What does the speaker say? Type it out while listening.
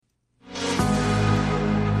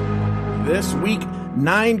This week,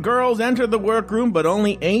 9 girls enter the workroom, but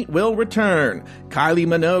only 8 will return. Kylie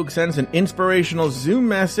Minogue sends an inspirational Zoom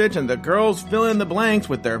message, and the girls fill in the blanks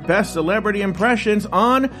with their best celebrity impressions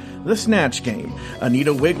on the Snatch Game.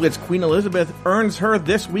 Anita Wiglett's Queen Elizabeth earns her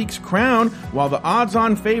this week's crown, while the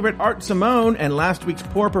odds-on favorite Art Simone and last week's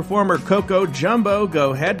poor performer Coco Jumbo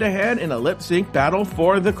go head-to-head in a lip-sync battle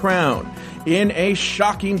for the crown. In a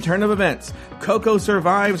shocking turn of events, Coco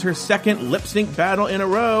survives her second lip-sync battle in a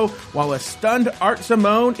row, while a stunned Art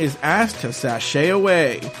Simone is asked to sashay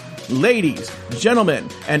away. Ladies, gentlemen,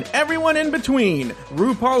 and everyone in between,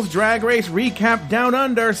 RuPaul's Drag Race Recap Down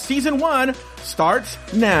Under Season 1 starts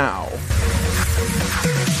now.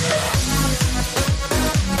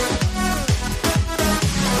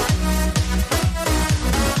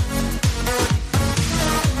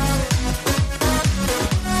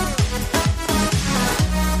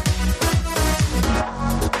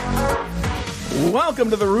 Welcome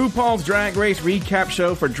to the RuPaul's Drag Race Recap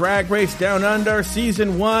Show for Drag Race Down Under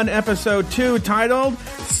Season 1, Episode 2, titled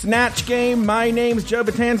Snatch Game. My name's Joe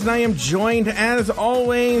Batanz, and I am joined, as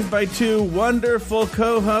always, by 2 wonderful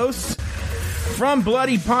co-hosts. From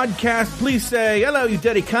Bloody Podcast, please say, hello, you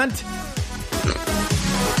dirty cunt,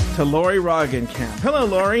 to Lori Roggenkamp. Hello,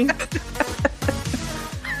 Lori.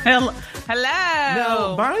 Hello.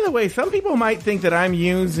 Now, by the way, some people might think that I'm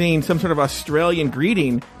using some sort of Australian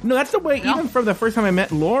greeting. No, that's the way, even from the first time I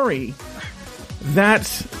met Lori,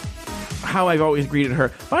 that's how I've always greeted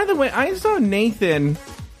her. By the way, I saw Nathan.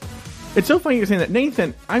 It's so funny you're saying that.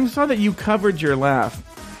 Nathan, I saw that you covered your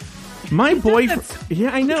laugh. My boyfriend.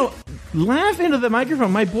 Yeah, I know. Laugh into the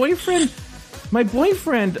microphone. My boyfriend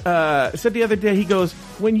said the other day, he goes,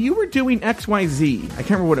 when you were doing XYZ, I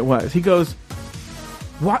can't remember what it was. He goes,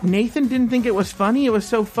 what? Nathan didn't think it was funny? It was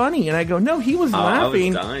so funny. And I go, no, he was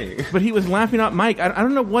laughing. I was dying. But he was laughing at Mike. I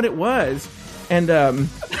don't know what it was. And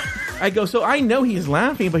I go, so I know he's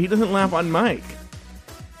laughing, but he doesn't laugh on Mike.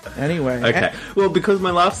 Anyway. Okay. Well, because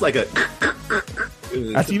my laugh's like a...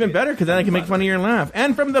 That's even better, because then I can make fun of your laugh.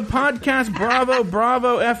 And from the podcast, bravo,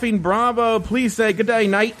 effing bravo, please say good day,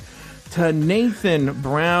 night to Nathan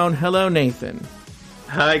Brown. Hello, Nathan.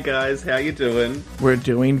 Hi, guys. How you doing? We're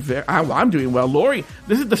doing I'm doing well. Lori,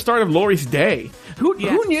 this is the start of Lori's day. Who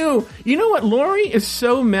knew? You know what? Lori is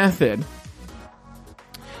so method.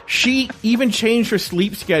 She even changed her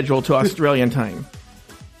sleep schedule to Australian time.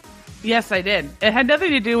 Yes, I did. It had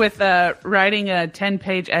nothing to do with writing a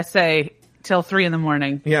 10-page essay till 3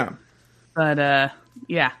 a.m. Yeah. But,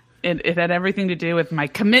 yeah. It had everything to do with my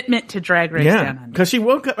commitment to Drag Race Down Under. Because she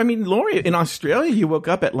woke up, I mean, Lori, in Australia, you woke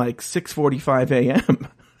up at like 6:45 a.m.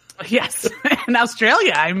 Yes. In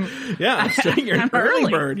Australia, you're an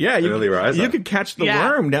early bird. Yeah, early riser. You could catch the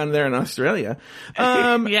worm down there in Australia.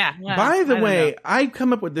 Yeah. By the way, I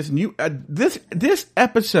come up with this new, this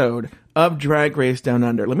episode of Drag Race Down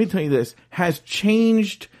Under, let me tell you this, has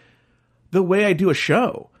changed the way I do a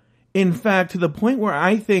show. In fact, to the point where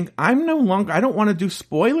I think I don't want to do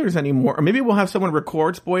spoilers anymore. Or maybe we'll have someone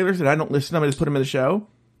record spoilers that I don't listen to them. I just put them in the show.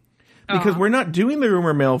 Because we're not doing the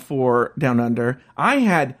rumor mill for Down Under. I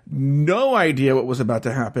had no idea what was about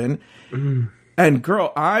to happen. And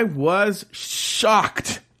girl, I was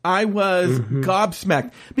shocked. I was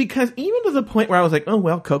gobsmacked. Because even to the point where I was like, oh,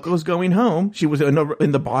 well, Coco's going home. She was in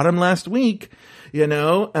the bottom last week, you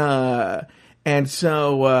know, and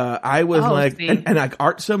so, I was and like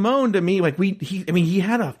Art Simone to me, like he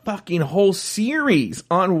had a fucking whole series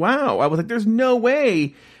on WoW. I was like, there's no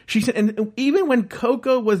way. She said, and even when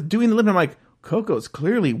Coco was doing the lip, I'm like, Coco's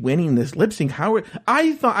clearly winning this lip sync.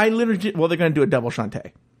 I thought they're going to do a double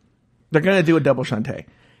Shantae. They're going to do a double Shantae.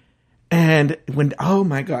 And oh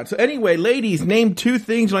my God. So anyway, ladies, name 2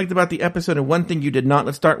 things you liked about the episode and 1 thing you did not.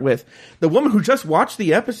 Let's start with the woman who just watched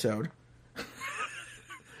the episode.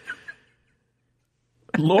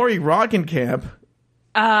 Lori Roggenkamp.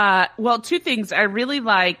 Well, 2 things. I really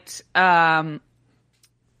liked, I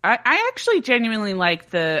actually genuinely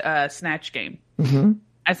liked the Snatch Game. Mm-hmm.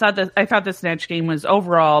 I thought the Snatch Game was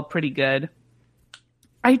overall pretty good.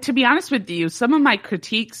 To be honest with you, some of my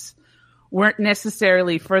critiques weren't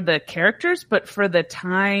necessarily for the characters, but for the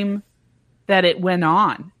time that it went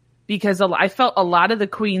on. Because I felt a lot of the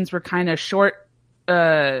queens were kind of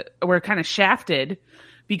were kind of shafted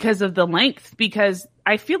because of the length. Because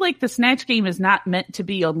I feel like the Snatch Game is not meant to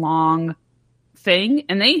be a long thing,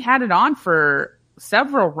 and they had it on for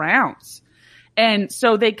several rounds. And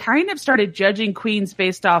so they kind of started judging queens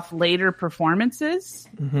based off later performances.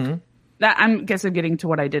 Mm-hmm. That I'm getting to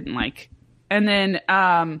what I didn't like. And then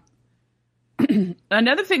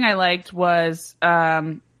another thing I liked was,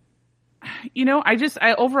 overall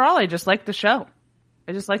I just liked the show.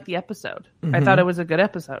 I just liked the episode. I thought it was a good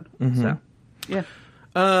episode. So, yeah.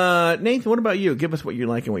 Nathan, what about you? Give us what you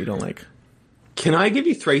like and what you don't like. Can I give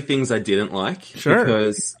you 3 things I didn't like? Sure.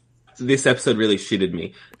 Because this episode really shitted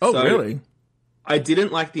me. Oh, really? I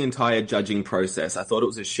didn't like the entire judging process. I thought it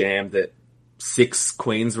was a sham that 6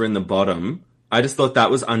 queens were in the bottom. I just thought that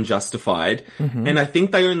was unjustified. And I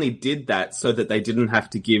think they only did that so that they didn't have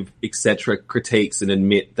to give etc. critiques and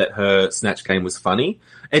admit that her Snatch game was funny.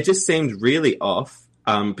 It just seemed really off.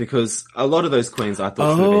 Because a lot of those queens I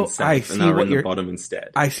thought should have been safe and they were in the bottom instead.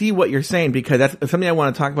 I see what you're saying, because that's something I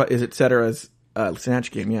want to talk about is etc.'s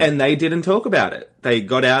Snatch game, yeah. And they didn't talk about it. They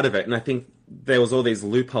got out of it. And I think there was all these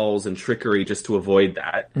loopholes and trickery just to avoid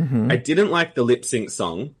that. I didn't like the lip sync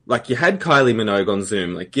song. Like, you had Kylie Minogue on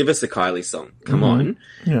Zoom. Like, give us a Kylie song. Come on.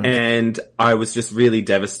 Yeah. And I was just really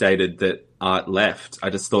devastated that Art left. I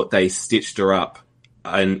just thought they stitched her up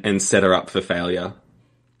and set her up for failure.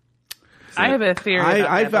 I have a theory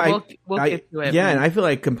about that, but we'll get to it. Yeah, and I feel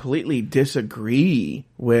like completely disagree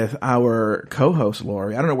with our co-host,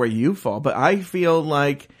 Lori. I don't know where you fall, but I feel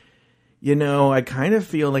like, I kind of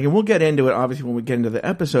feel like, and we'll get into it obviously when we get into the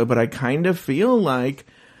episode, but I kind of feel like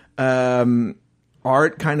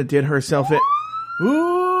Art kind of did herself in.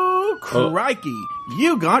 Ooh, crikey.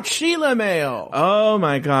 You got Sheila mail. Oh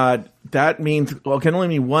my God. That means, well, it can only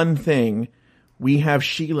mean one thing. We have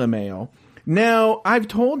Sheila mail. Now, I've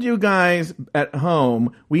told you guys at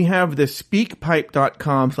home, we have the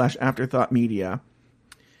speakpipe.com/afterthoughtmedia.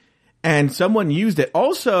 And someone used it.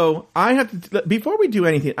 Also, I have to, before we do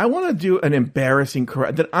anything, I want to do an embarrassing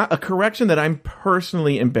a correction that I'm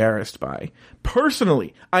personally embarrassed by.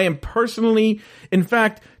 Personally. I am personally, in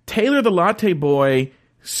fact, Taylor the Latte Boy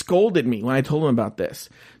scolded me when I told him about this.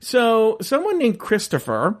 So, someone named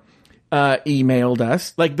Christopher, emailed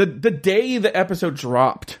us, like the day the episode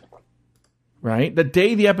dropped. Right? The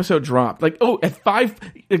day the episode dropped. Like, at 5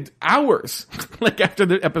 hours, like after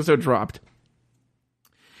the episode dropped.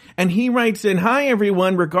 And he writes in, "Hi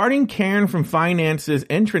everyone, regarding Karen from Finance's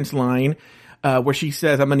entrance line, where she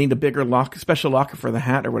says, I'm gonna need a bigger special locker for the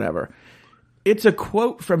hat or whatever. It's a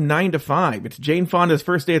quote from 9 to 5. It's Jane Fonda's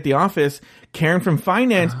first day at the office. Karen from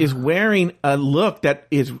Finance is wearing a look that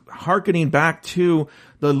is hearkening back to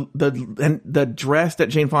the dress that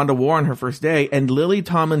Jane Fonda wore on her first day. And Lily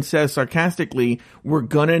Tomlin says sarcastically, we're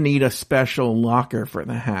gonna need a special locker for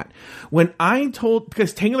the hat." When I told,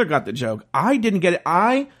 because Taylor got the joke, I didn't get it.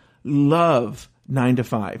 I love 9 to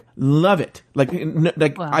 5. Love it. Like,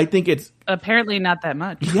 well, I think it's apparently not that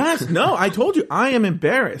much. Yes. No, I told you, I am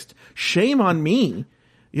embarrassed. Shame on me.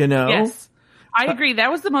 Yes. I agree.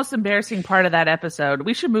 That was the most embarrassing part of that episode.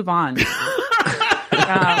 We should move on.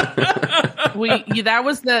 That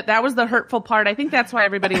was the hurtful part. I think that's why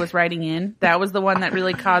everybody was writing in. That was the one that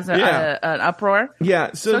really caused an uproar.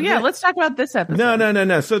 Yeah. So let's talk about this episode.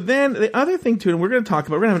 No. So then the other thing too, and we're going to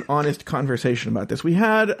have an honest conversation about this. We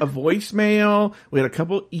had a voicemail. We had a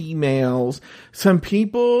couple emails. Some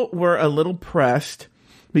people were a little pressed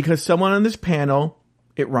because someone on this panel,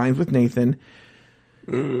 it rhymes with Nathan,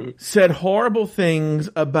 said horrible things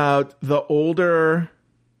about the older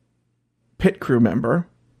pit crew member.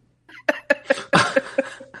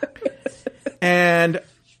 And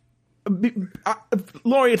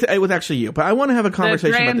Lori, it was actually you, but I want to have a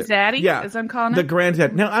conversation about this. The granddaddy, as I'm calling it? The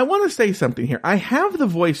granddaddy. Now, I want to say something here. I have the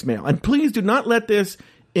voicemail, and please do not let this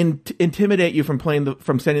intimidate you from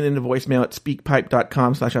sending in the voicemail at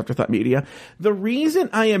speakpipe.com/afterthoughtmedia. The reason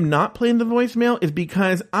I am not playing the voicemail is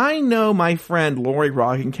because I know my friend Lori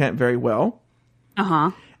Roggenkent very well.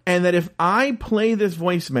 Uh-huh. And that if I play this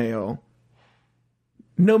voicemail,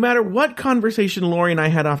 no matter what conversation Lori and I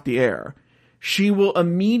had off the air, she will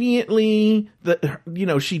immediately,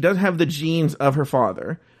 she does have the genes of her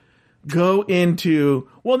father, go into,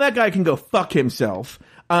 well, that guy can go fuck himself.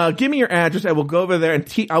 Give me your address. I will go over there and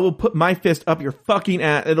I will put my fist up your fucking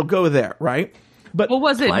ass. It'll go there, right? But well,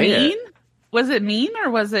 was it mean? Was it mean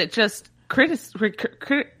or was it just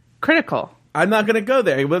critical? I'm not going to go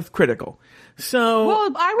there. It was critical. So,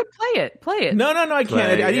 well, I would play it. Play it. No, I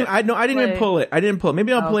can't. I didn't even pull it.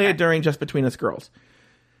 Maybe I'll play it during Just Between Us Girls.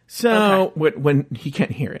 So when he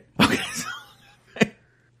can't hear it. Okay.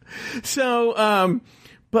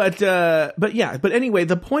 But anyway,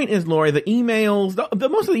 the point is, Lori, the emails, the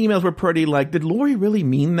most of the emails were pretty like, did Lori really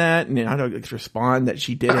mean that? And I don't respond that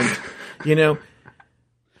she didn't, No,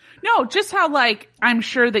 just how I'm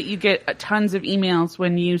sure that you get tons of emails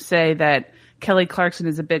when you say that Kelly Clarkson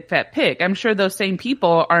is a big fat pig. I'm sure those same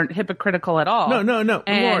people aren't hypocritical at all. No.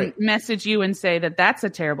 And Lori, message you and say that that's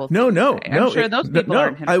a terrible thing. No. I'm sure those people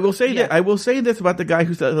aren't hypocritical. I will say that. I will say this about the guy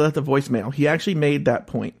who left the voicemail. He actually made that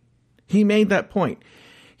point.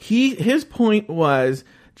 his point was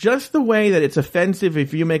just the way that it's offensive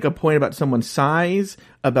if you make a point about someone's size,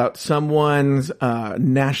 about someone's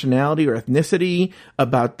nationality or ethnicity,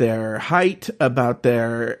 about their height, about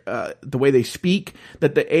their the way they speak,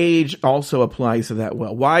 that the age also applies to that.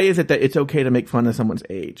 Well, why is it that it's okay to make fun of someone's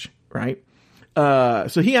age, right?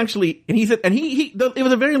 So he actually, and he said, and it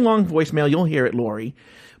was a very long voicemail. You'll hear it, Lori,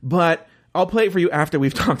 but I'll play it for you after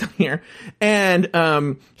we've talked here.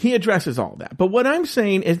 And he addresses all that. But what I'm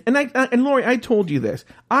saying is, and Lori, I told you this.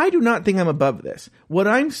 I do not think I'm above this. What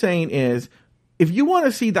I'm saying is, if you want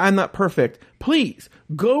to see that I'm not perfect, please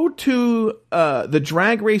go to the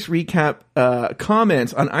Drag Race Recap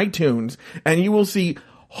comments on iTunes, and you will see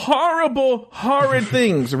horrible, horrid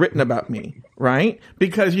things written about me, right?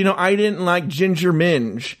 Because, I didn't like Ginger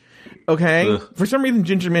Minge. Okay. Ugh. For some reason,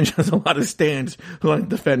 Ginger Minge has a lot of stands who like to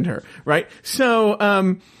defend her, right? So,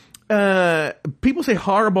 people say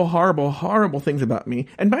horrible, horrible, horrible things about me.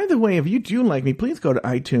 And by the way, if you do like me, please go to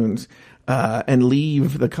iTunes, and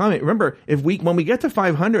leave the comment. Remember, when we get to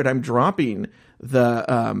 500, I'm dropping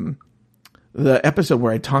the episode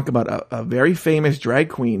where I talk about a very famous drag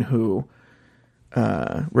queen who,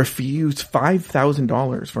 refused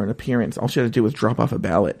 $5,000 for an appearance. All she had to do was drop off a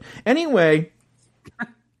ballot. Anyway,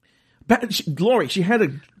 Lori, she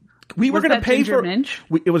had we were going to pay for Minch?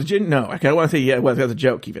 It was no, I don't want to say yeah, it was a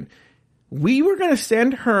joke even. We were going to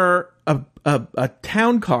send her a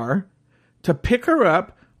town car to pick her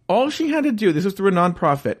up. All she had to do, this was through a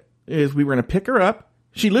nonprofit, is we were going to pick her up.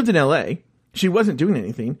 She lived in LA. She wasn't doing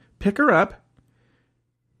anything. Pick her up,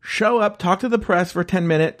 show up, talk to the press for 10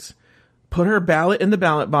 minutes, put her ballot in the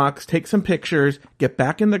ballot box, take some pictures, get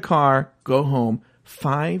back in the car, go home.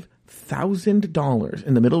 $5,000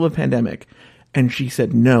 in the middle of a pandemic. And she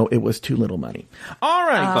said, no, it was too little money. All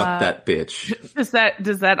right. Fuck that bitch.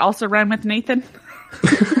 Does that also rhyme with Nathan?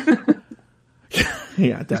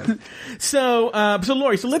 Yeah, it does. So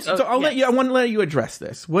Lori, I want to let you address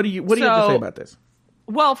this. What do you have to say about this?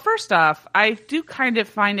 Well, first off, I do kind of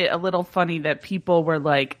find it a little funny that people were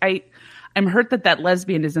like, I'm hurt that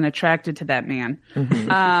lesbian isn't attracted to that man.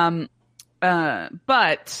 Mm-hmm.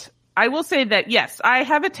 But I will say that, yes, I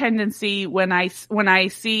have a tendency when I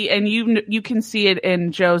see, and you can see it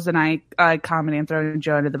in Joe's, and I comment and throw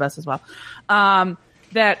Joe under the bus as well,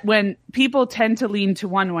 that when people tend to lean to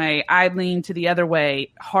one way, I lean to the other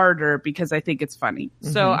way harder because I think it's funny.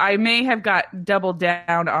 Mm-hmm. So I may have got doubled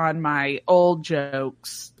down on my old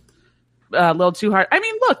jokes a little too hard. I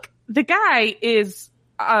mean, look, the guy is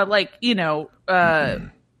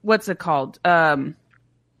what's it called?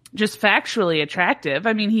 Just factually attractive.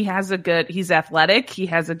 I mean, he's athletic. He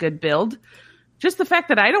has a good build. Just the fact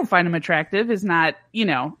that I don't find him attractive is not,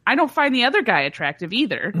 I don't find the other guy attractive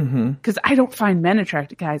either. Because I don't find men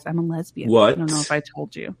attractive. Guys, I'm a lesbian. What? I don't know if I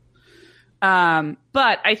told you.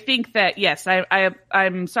 But I think that, yes,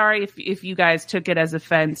 I'm sorry if you guys took it as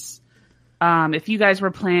offense. If you guys were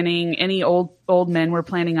planning, any old men were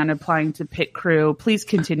planning on applying to pit crew, please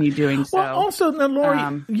continue doing so. Well, also, now,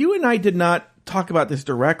 Lori, you and I did not talk about this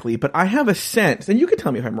directly, but I have a sense, and you can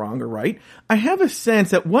tell me if I'm wrong or right, I have a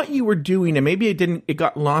sense that what you were doing, and maybe it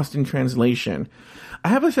got lost in translation, I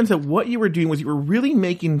have a sense that what you were doing was you were really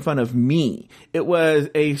making fun of me. It was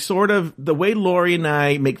a sort of, the way Lori and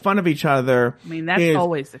I make fun of each other. I mean, that's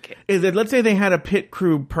always the case. Is that, let's say they had a pit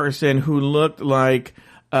crew person who looked like,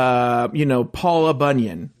 Paula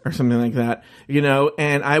Bunyan or something like that,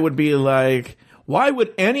 and I would be like, why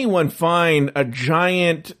would anyone find a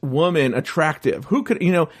giant woman attractive? Who could,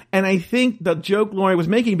 and I think the joke Lori was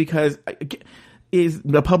making, because is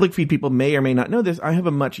the public feed people may or may not know this, I have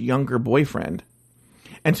a much younger boyfriend.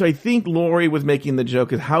 And so I think Lori was making the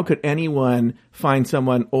joke is, how could anyone find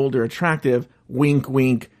someone older attractive? Wink,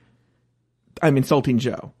 wink. I'm insulting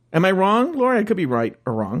Joe. Am I wrong, Lori? I could be right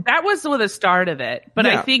or wrong. That was the start of it. But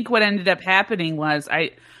yeah. I think what ended up happening was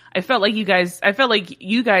I felt like you guys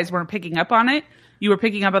weren't picking up on it. You were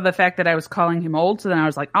picking up on the fact that I was calling him old. So then I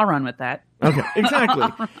was like, I'll run with that. Okay,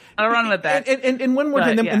 exactly. I'll run with that. And one more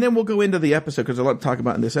thing, and then we'll go into the episode, because there's a lot to talk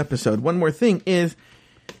about in this episode. One more thing is,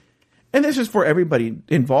 and this is for everybody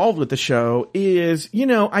involved with the show, is,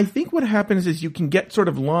 I think what happens is you can get sort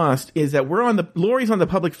of lost, is that Lori's on the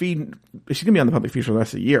public feed. She's going to be on the public feed for the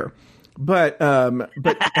rest of the year. But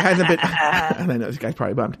it hasn't been, I know this guy's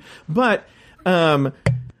probably bummed. But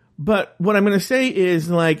what I'm going to say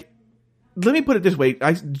is, like, let me put it this way.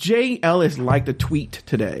 Jay Ellis liked a tweet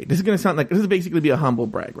today. This is basically be a humble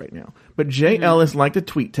brag right now. But Jay Ellis liked a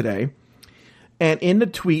tweet today. And in the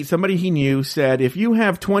tweet, somebody he knew said, if you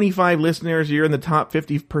have 25 listeners, you're in the top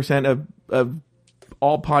 50% of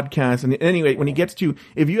all podcasts. And anyway, when he gets to,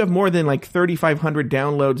 if you have more than like 3,500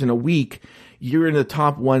 downloads in a week, you're in the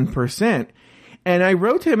top 1%. And I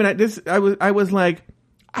wrote to him, and I was like,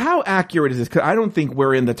 how accurate is this? Because I don't think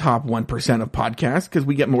we're in the top 1% of podcasts, because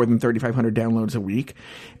we get more than 3,500 downloads a week.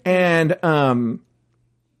 And good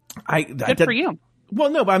for you. Well,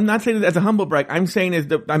 no, but I'm not saying it as a humble brag. I'm saying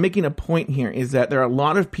I'm making a point here is that there are a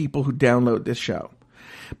lot of people who download this show.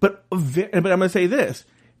 But I'm going to say this.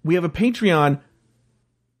 We have a Patreon.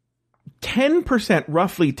 10%,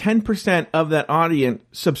 roughly 10% of that audience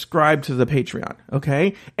subscribe to the Patreon.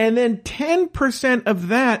 Okay. And then 10% of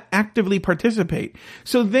that actively participate.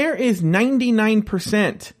 So there is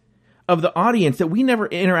 99% of the audience that we never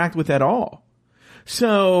interact with at all.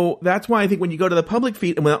 So that's why I think when you go to the public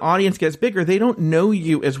feed and when the audience gets bigger, they don't know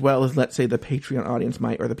you as well as, let's say, the Patreon audience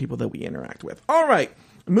might, or the people that we interact with. All right.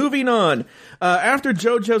 Moving on. After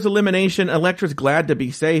JoJo's elimination, Elektra's glad to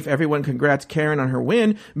be safe. Everyone congrats Karen on her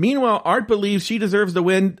win. Meanwhile, Art believes she deserves to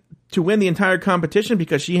win the entire competition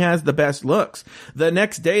because she has the best looks. The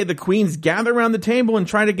next day, the queens gather around the table and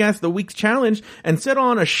try to guess the week's challenge and settle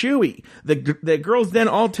on a shoey. The girls then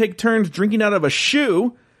all take turns drinking out of a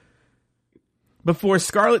shoe before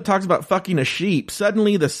Scarlett talks about fucking a sheep.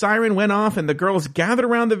 Suddenly, the siren went off and the girls gathered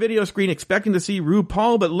around the video screen expecting to see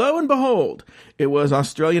RuPaul, but lo and behold, it was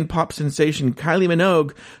Australian pop sensation Kylie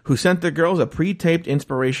Minogue who sent the girls a pre-taped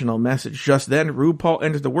inspirational message. Just then, RuPaul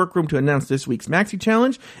enters the workroom to announce this week's Maxi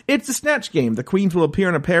Challenge. It's the Snatch Game. The queens will appear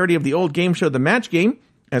in a parody of the old game show The Match Game.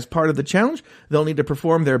 As part of the challenge, they'll need to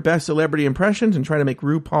perform their best celebrity impressions and try to make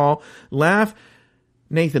RuPaul laugh.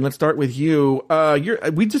 Nathan, let's start with you.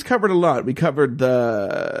 We just covered a lot. We covered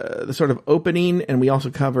the sort of opening, and we also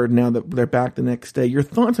covered now that they're back the next day. Your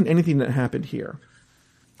thoughts on anything that happened here?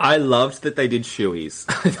 I loved that they did shoeys.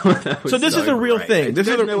 So this is a real thing. Do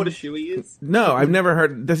you know what a shoey is? No, I've never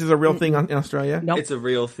heard. This is a real thing in Australia? Nope. It's a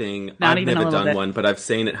real thing. Not I've even never done bit. one, but I've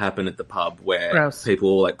seen it happen at the pub where Gross.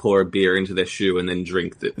 people will like pour a beer into their shoe and then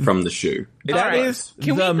drink from the shoe. That is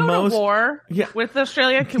Can we the go most to war with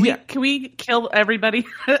Australia? Can we kill everybody?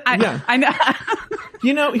 I know.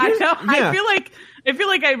 You know, I know. I feel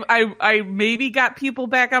like I maybe got people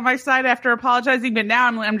back on my side after apologizing, but now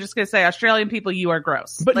I'm just gonna say, Australian people, you are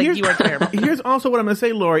gross. But you are terrible. Here's also what I'm gonna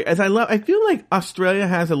say, Lori. I feel like Australia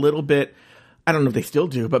has a little bit. I don't know if they still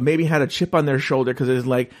do, but maybe had a chip on their shoulder because it's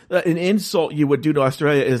like an insult you would do to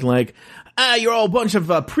Australia is like, you're all a bunch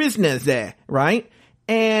of prisoners there, right?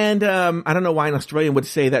 And I don't know why an Australian would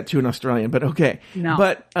say that to an Australian, but okay. No,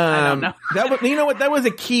 but I don't know. that was, you know what? That was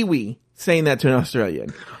a Kiwi saying that to an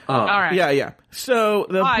Australian. All right. Yeah. So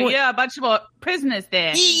the point, a bunch of prisoners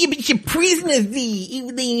there. Yeah, but you're prisoners there,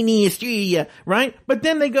 even though you're in Australia, right? But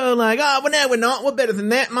then they go like, well, no, we're not. We're better than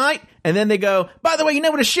that, mate. And then they go, by the way, you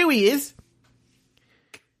know what a shoey is?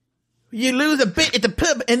 You lose a bit at the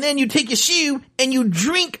pub, and then you take your shoe and you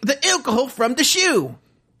drink the alcohol from the shoe.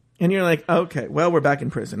 And you're like, okay, well, we're back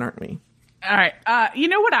in prison, aren't we? All right. You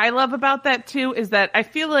know what I love about that too is that I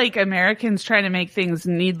feel like Americans try to make things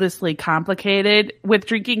needlessly complicated with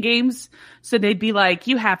drinking games. So they'd be like,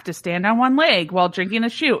 you have to stand on one leg while drinking a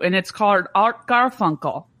shoe, and it's called Art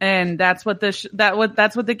Garfunkel, and that's what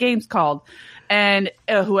that's what the game's called. And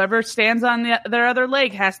whoever stands on their other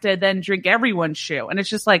leg has to then drink everyone's shoe, and it's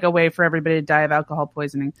just like a way for everybody to die of alcohol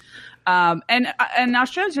poisoning. And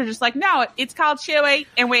Australians are just like, no, it's called shoey,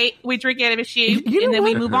 and we drink out of a shoe, and then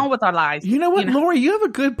we move on with our lives. You know what, Lori? You have a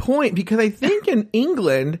good point, because I think in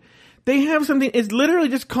England they have something. It's literally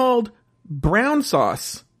just called brown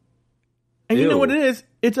sauce, and you know what it is?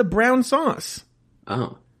 It's a brown sauce.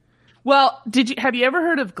 Oh, well, have you ever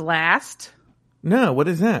heard of glassed? No, what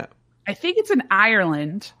is that? I think it's in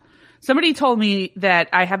Ireland. Somebody told me that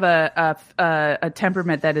I have a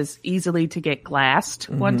temperament that is easily to get glassed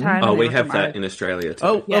one time. Oh, we have that in Australia too.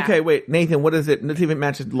 Oh, okay, wait, Nathan, what is it? Let's see if it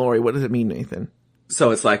matches Lori. What does it mean, Nathan?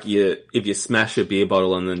 So it's like if you smash a beer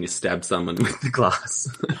bottle and then you stab someone with the glass.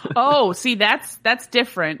 Oh, see, that's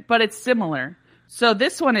different, but it's similar. So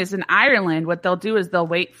this one is in Ireland. What they'll do is they'll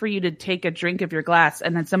wait for you to take a drink of your glass,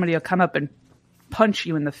 and then somebody will come up and punch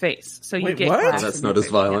you in the face. So you get what? glass. That's not as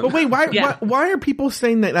violent. But wait, why are people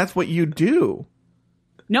saying that that's what you do?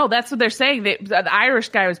 No, that's what they're saying. The Irish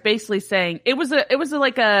guy was basically saying it was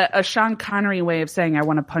like a Sean Connery way of saying I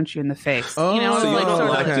want to punch you in the face. Oh, So you're not sort of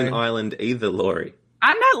liked okay. in Ireland either, Lori.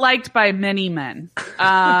 I'm not liked by many men.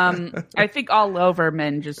 I think all over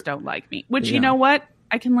men just don't like me, which you know what?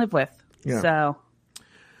 I can live with. Yeah. So.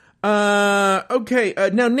 Okay.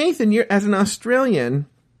 Now, Nathan, you're as an Australian.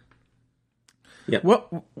 Yeah.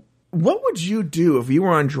 What would you do if you were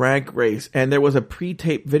on Drag Race and there was a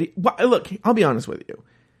pre-taped video? Look, I'll be honest with you.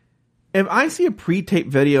 If I see a pre-taped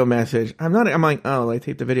video message, I'm like, oh, I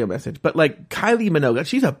taped a video message. But like Kylie Minogue,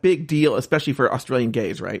 she's a big deal, especially for Australian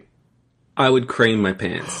gays, right? I would cream my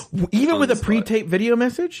pants. Even with a pre-taped video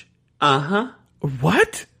message? Uh-huh.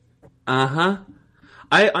 What? Uh-huh.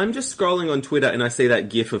 I'm just scrolling on Twitter and I see that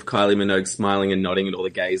gif of Kylie Minogue smiling and nodding at all the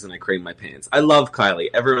gays and I cream my pants. I love Kylie.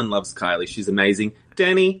 Everyone loves Kylie. She's amazing.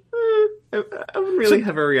 Danny, I wouldn't really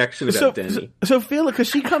have a reaction about Danny. So Phil, because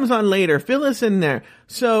she comes on later, fill us in there.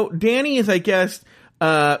 So Danny is, I guess,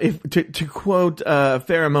 if to quote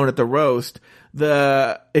Pheromone at the roast,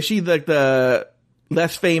 is she like the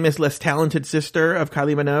less famous, less talented sister of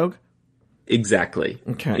Kylie Minogue? Exactly.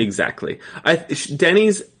 Okay. Exactly.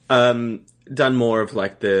 Danny's done more of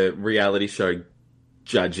like the reality show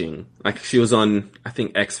judging. Like she was on, I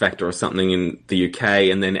think, X Factor or something in the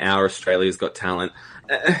UK, and then Our Australia's Got Talent.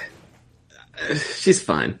 She's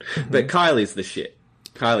fine. Mm-hmm. But Kylie's the shit.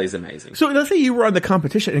 Kylie's amazing. So let's say you were on the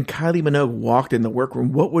competition and Kylie Minogue walked in the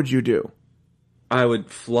workroom. What would you do? I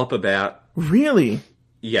would flop about. Really?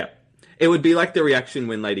 Yeah. It would be like the reaction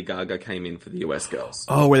when Lady Gaga came in for the US Girls.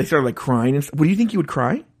 Oh, where they started like crying and stuff. What do you think you would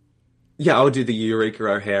cry? Yeah, I would do the Eureka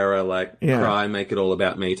O'Hara, cry, make it all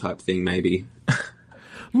about me type thing, maybe.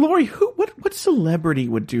 Lori, what celebrity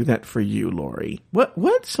would do that for you, Lori?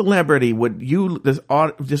 What celebrity would you just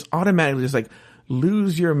automatically just like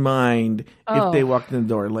lose your mind if they walked in the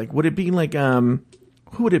door? Like, would it be like who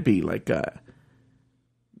would it be? Like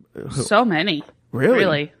so many.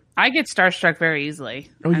 Really? I get starstruck very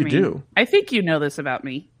easily. Oh, you do? I think you know this about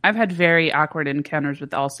me. I've had very awkward encounters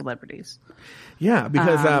with all celebrities. Yeah,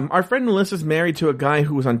 because our friend Melissa's married to a guy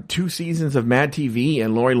who was on 2 seasons of Mad TV,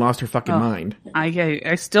 and Lori lost her fucking mind.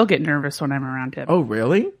 I still get nervous when I'm around him. Oh,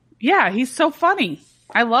 really? Yeah, he's so funny.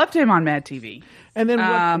 I loved him on Mad TV. And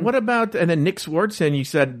then what about Nick Swardson? You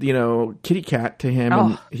said, kitty cat to him,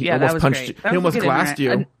 and he almost punched you. He almost glassed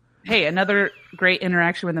you. Hey, another great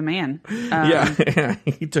interaction with a man. Yeah,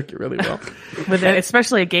 he took it really well.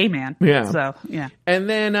 Especially a gay man. Yeah. So, yeah. And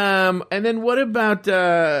then what about,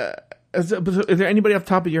 is there anybody off the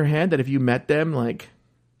top of your head that if you met them, like?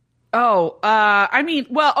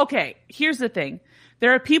 Okay, here's the thing.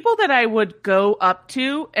 There are people that I would go up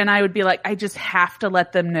to and I would be like, I just have to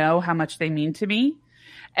let them know how much they mean to me.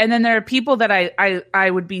 And then there are people that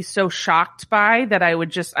I would be so shocked by that I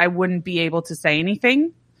wouldn't be able to say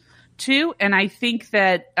anything to. And I think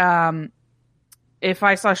that if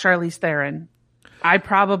I saw Charlize Theron, I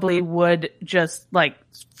probably would just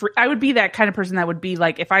I would be that kind of person that would be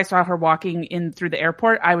like, if I saw her walking in through the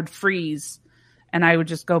airport, I would freeze and I would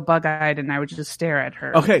just go bug-eyed and I would just stare at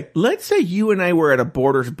her. Okay, let's say you and I were at a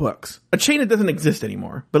Borders Books, a chain that doesn't exist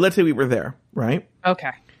anymore, but let's say we were there, right?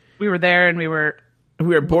 Okay. We were there and we were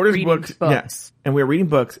at Borders Books. Yes. And we were reading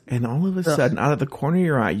books, and all of a sudden, out of the corner of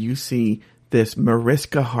your eye, you see this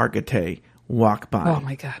Mariska Hargitay walk by. Oh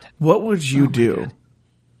my God. What would you do? God.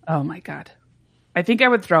 Oh my God. I think I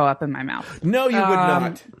would throw up in my mouth. No, you would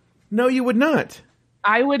not. No, you would not.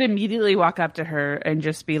 I would immediately walk up to her and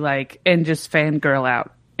just be like, and just fangirl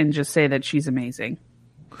out and just say that she's amazing.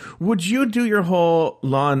 Would you do your whole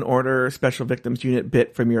Law and Order Special Victims Unit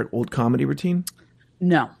bit from your old comedy routine?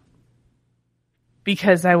 No.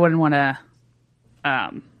 Because I wouldn't want to,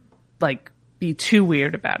 be too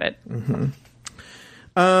weird about it. Mm-hmm.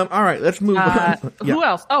 All right, let's move on. Who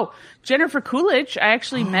else? Oh, Jennifer Coolidge. I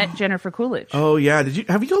actually met Jennifer Coolidge. Oh yeah, did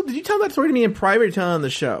you tell that story to me in private or tell it on the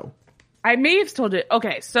show? I may have told it.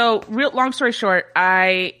 Okay, so long story short,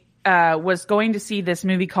 I was going to see this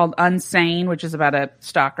movie called Unsane, which is about a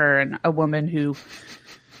stalker and a woman who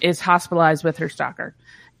is hospitalized with her stalker.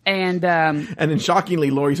 And then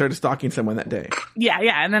shockingly, Lori started stalking someone that day. Yeah,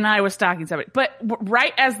 and then I was stalking somebody. But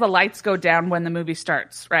right as the lights go down when the movie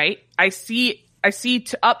starts, right, I see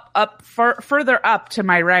further up to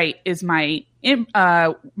my right is my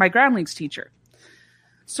Groundlings teacher.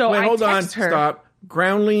 So wait, hold on, her. Stop.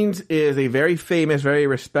 Groundlings is a very famous, very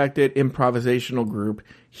respected improvisational group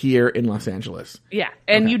here in Los Angeles. Yeah,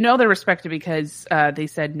 and okay. They're respected because they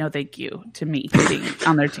said no thank you to me being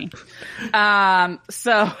on their team.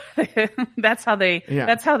 So that's how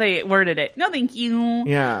they worded it. No thank you.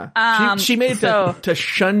 Yeah. She made it to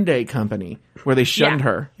Shun Day Company where they shunned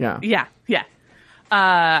her. Yeah. Yeah.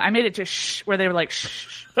 I made it to where they were like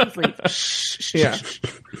shh, please leave. Shh. Yeah.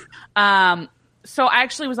 So I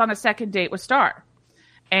actually was on a second date with Star.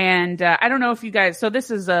 And I don't know if you guys. So this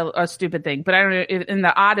is a stupid thing, but I don't know. In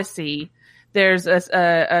the Odyssey, there's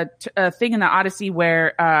a thing in the Odyssey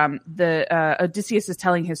where the Odysseus is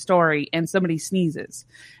telling his story, and somebody sneezes,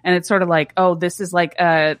 and it's sort of like, oh, this is like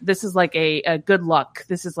a good luck.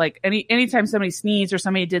 This is like anytime somebody sneezed or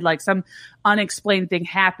somebody did like some unexplained thing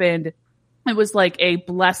happened, it was like a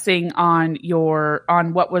blessing on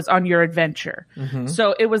what was on your adventure.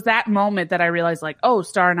 So it was that moment that I realized like, oh,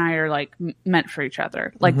 Star and I are like meant for each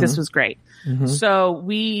other. Like this was great. So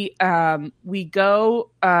we go,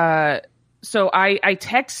 so I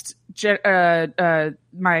text,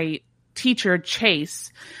 my teacher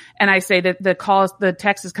Chase, and I say that the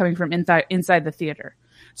text is coming from inside the theater.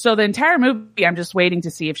 So the entire movie, I'm just waiting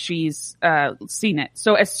to see if she's seen it.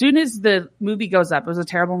 So as soon as the movie goes up, it was a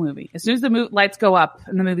terrible movie. As soon as the lights go up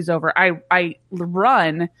and the movie's over, I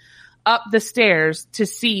run up the stairs to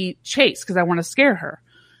see Chase because I want to scare her.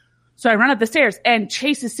 So I run up the stairs and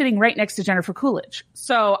Chase is sitting right next to Jennifer Coolidge.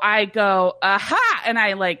 So I go, aha! And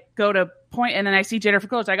I like go to point and then I see Jennifer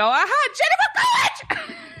Coolidge. I go, aha! Jennifer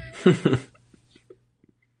Coolidge!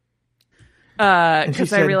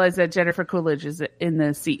 Because I realized that Jennifer Coolidge is in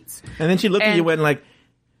the seats. And then she looked at you and like,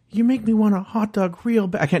 you make me want a hot dog real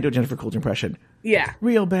bad. I can't do a Jennifer Coolidge impression. Yeah.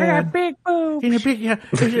 Real bad. I got big boobs.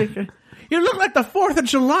 You look like the 4th of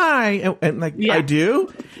July. And like, yeah. I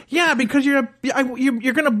do? Yeah, because you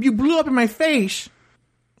blew up in my face.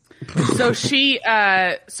 So she's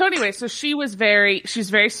very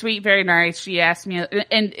sweet, very nice. She asked me,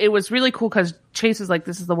 and it was really cool because Chase was like,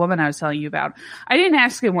 this is the woman I was telling you about. I didn't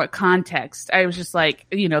ask him what context. I was just like,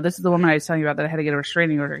 this is the woman I was telling you about that I had to get a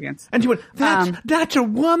restraining order against. And she went, that's a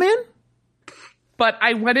woman? But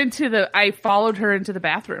I followed her into the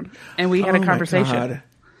bathroom and we had a conversation. My God.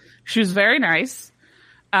 She was very nice.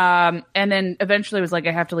 And then eventually was like,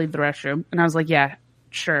 I have to leave the restroom. And I was like, yeah.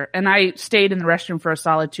 Sure. And I stayed in the restroom for a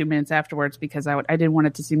solid 2 minutes afterwards because I didn't want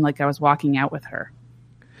it to seem like I was walking out with her.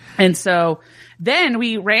 And so then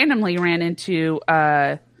we randomly ran into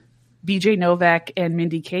BJ Novak and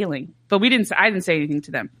Mindy Kaling. But I didn't say anything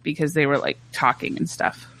to them because they were like talking and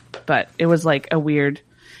stuff. But it was like a weird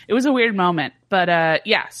moment. But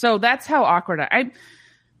yeah, so that's how awkward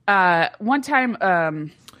one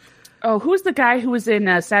time who's the guy who was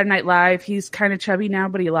in Saturday Night Live? He's kind of chubby now,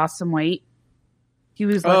 but he lost some weight. He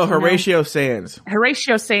was Horatio Sands.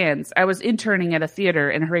 Horatio Sands. I was interning at a theater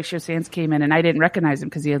and Horatio Sands came in and I didn't recognize him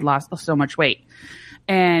because he had lost so much weight.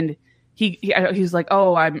 And he's like,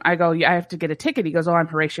 oh, I have to get a ticket. He goes, oh, I'm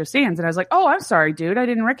Horatio Sands. And I was like, oh, I'm sorry, dude. I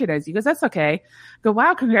didn't recognize you. He goes, that's okay. I go,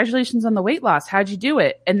 wow, congratulations on the weight loss. How'd you do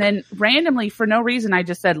it? And then randomly, for no reason, I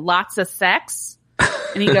just said lots of sex.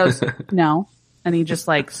 And he goes, no. And he just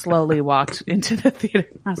like slowly walked into the theater.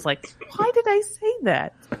 I was like, why did I say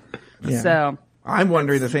that? Yeah. So I'm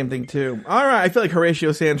wondering the same thing too. All right, I feel like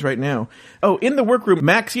Horatio Sands right now. Oh, in the workroom,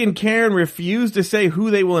 Maxie and Karen refuse to say who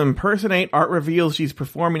they will impersonate. Art reveals she's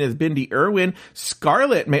performing as Bindi Irwin.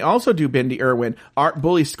 Scarlett may also do Bindi Irwin. Art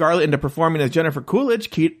bullies Scarlett into performing as Jennifer Coolidge.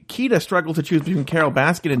 Keita struggles to choose between Carol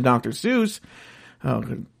Baskin and Dr. Seuss. Oh,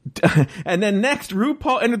 good. And then next,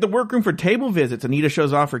 RuPaul entered the workroom for table visits. Anita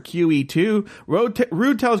shows off her QE2.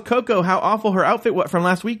 Ru tells Coco how awful her outfit from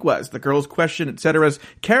last week was. The girls question etc.'s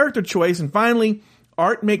character choice. And finally,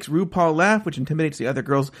 Art makes RuPaul laugh, which intimidates the other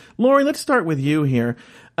girls. Lauren, let's start with you here.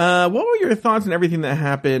 What were your thoughts on everything that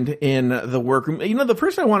happened in the workroom? The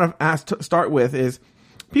person I want to start with is,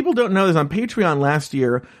 people don't know this, on Patreon last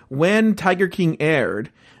year, when Tiger King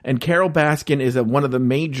aired, and Carol Baskin is one of the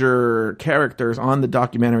major characters on the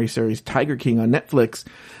documentary series Tiger King on Netflix.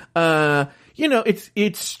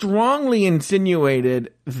 It's strongly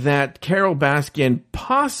insinuated that Carol Baskin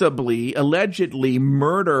possibly, allegedly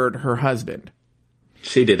murdered her husband.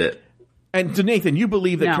 She did it. And so, Nathan, you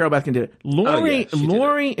believe that Carol Baskin did it.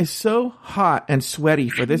 Lori is so hot and sweaty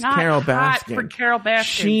for this Carol Baskin. For Carol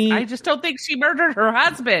Baskin. I just don't think she murdered her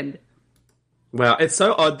husband. Wow, it's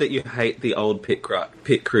so odd that you hate the old pit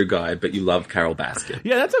crew guy, but you love Carol Baskin.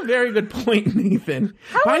 Yeah, that's a very good point, Nathan.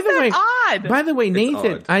 How is that odd? By the way,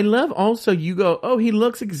 Nathan, I love also you go, oh, he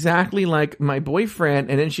looks exactly like my boyfriend,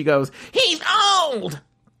 and then she goes, he's old!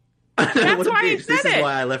 That's why I said This is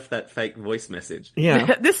why I left that fake voice message.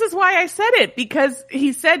 Yeah. This is why I said it, because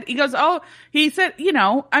he said, what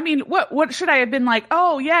should I have been like?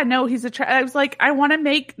 Oh, yeah, no, I was like, I want to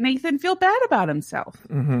make Nathan feel bad about himself.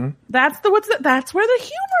 Mm-hmm. That's where the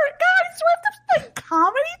humor, guys, we have to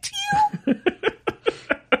comedy to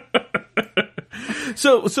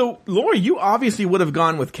you. So, Lori, you obviously would have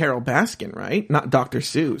gone with Carol Baskin, right? Not Dr.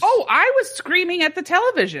 Seuss. Oh, I was screaming at the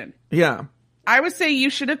television. Yeah. I would say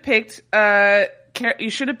you should have picked Carol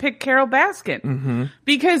Baskin, mm-hmm.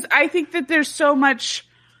 because I think that there's so much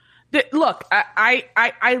that, look,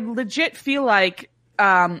 I legit feel like,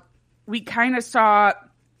 we kind of saw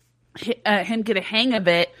him get a hang of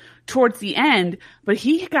it towards the end, but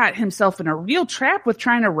he got himself in a real trap with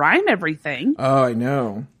trying to rhyme everything. Oh, I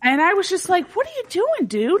know. And I was just like, what are you doing,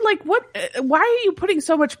 dude? Like, why are you putting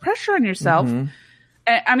so much pressure on yourself? Mm-hmm.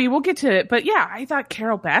 I mean, we'll get to it, but yeah, I thought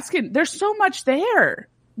Carol Baskin, there's so much there.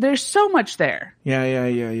 There's so much there.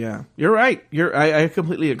 Yeah. You're right. I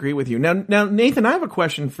completely agree with you. Now, Nathan, I have a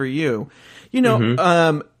question for you. You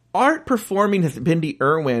know, Art performing as Bindi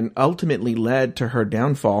Irwin ultimately led to her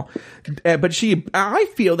downfall, but I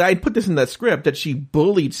feel that I put this in the script that she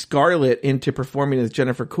bullied Scarlett into performing as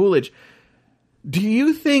Jennifer Coolidge. Do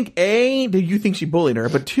you think she bullied her?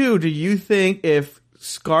 But two, do you think if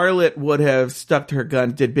Scarlett would have stuck to her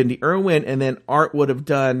guns, did Bindi Irwin, and then Art would have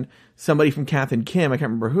done somebody from Kath and Kim, I can't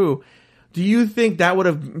remember who, do you think that would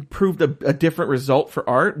have proved a different result for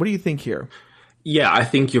Art? What do you think here? Yeah, I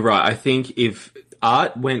think you're right. I think if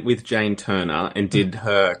Art went with Jane Turner and did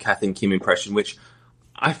her Kath and Kim impression, which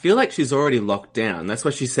I feel like she's already locked down. That's why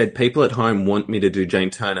she said, people at home want me to do Jane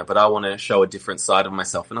Turner, but I want to show a different side of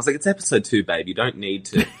myself. And I was like, it's episode 2, babe. You don't need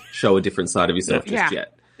to show a different side of yourself just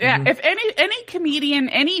yet. Yeah, if any comedian,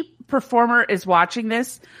 any performer is watching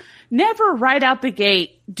this, never right out the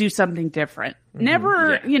gate do something different.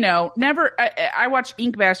 Never, never. I watch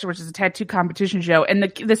Ink Master, which is a tattoo competition show, and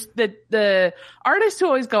the artists who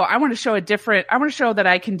always go, I want to show that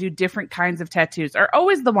I can do different kinds of tattoos, are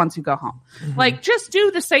always the ones who go home. Like, just do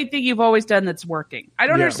the same thing you've always done that's working. I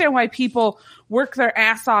don't understand why people work their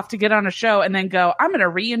ass off to get on a show and then go, I'm going to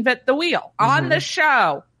reinvent the wheel on the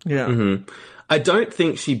show. Yeah. I don't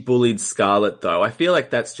think she bullied Scarlett, though. I feel like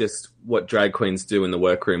that's just what drag queens do in the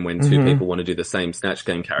workroom when two people want to do the same Snatch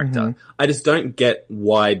Game character. I just don't get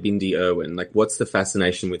why Bindi Irwin. Like, what's the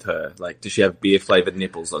fascination with her? Like, does she have beer-flavored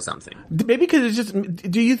nipples or something? Maybe because it's just...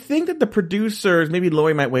 Do you think that the producers... Maybe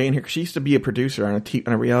Lori might weigh in here, because she used to be a producer on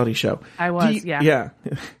a reality show. I was, yeah. Yeah.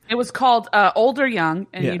 It was called Old or Young,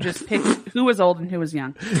 and you just picked who was old and who was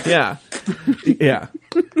young. Yeah. Yeah.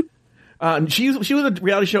 She was a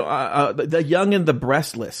reality show, The Young and the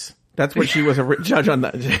Breastless. That's what she was a judge on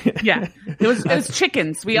that. Yeah, it was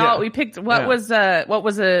chickens. We picked what was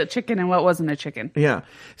a chicken and what wasn't a chicken. Yeah.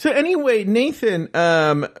 So anyway, Nathan,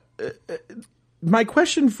 my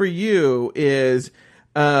question for you is,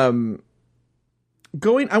 I want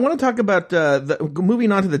to talk about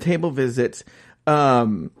moving on to the table visits.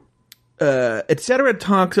 Etc.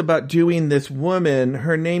 talks about doing this woman.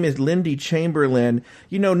 Her name is Lindy Chamberlain.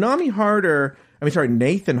 You know,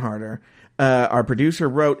 Nathan Harder, our producer,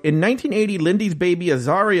 wrote, in 1980, Lindy's baby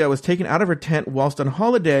Azaria was taken out of her tent whilst on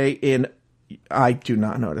holiday in, I do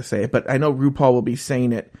not know how to say it, but I know RuPaul will be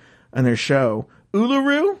saying it on their show.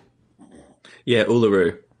 Uluru? Yeah,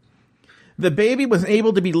 Uluru. The baby was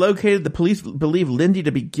able to be located. The police believe Lindy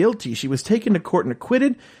to be guilty. She was taken to court and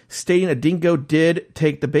acquitted, stating a dingo did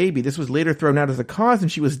take the baby. This was later thrown out as a cause,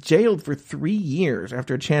 and she was jailed for 3 years.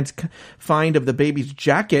 After a chance find of the baby's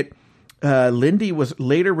jacket, Lindy was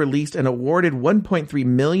later released and awarded $1.3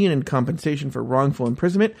 million in compensation for wrongful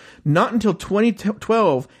imprisonment. Not until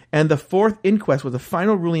 2012 and the fourth inquest was the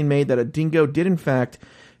final ruling made that a dingo did in fact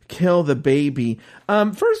kill the baby.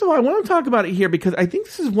 First of all, I want to talk about it here because I think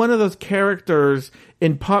this is one of those characters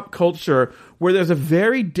in pop culture where there's a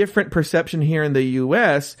very different perception here in the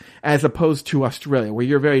U.S. as opposed to Australia, where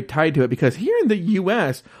you're very tied to it. Because here in the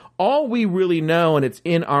U.S., all we really know, and it's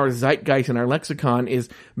in our zeitgeist and our lexicon, is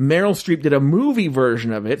Meryl Streep did a movie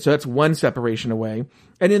version of it, so that's one separation away.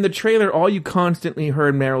 And in the trailer, all you constantly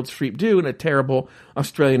heard Meryl Streep do in a terrible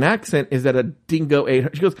Australian accent is that a dingo ate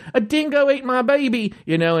her. She goes, "A dingo ate my baby,"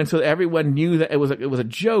 you know, and so everyone knew that it was a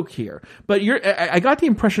joke here. But I got the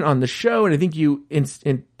impression on the show, and I think you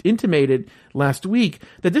intimated last week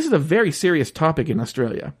that this is a very serious topic in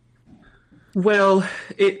Australia. Well,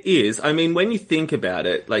 it is. I mean, when you think about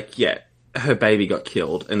it, like, yeah, her baby got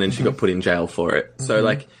killed and then she got put in jail for it. So,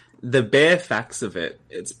 like, the bare facts of it,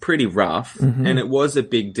 it's pretty rough. And it was a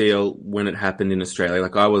big deal when it happened in Australia.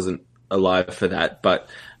 Like, I wasn't alive for that, but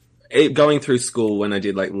going through school when I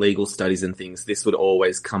did, like, legal studies and things, this would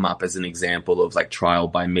always come up as an example of, like, trial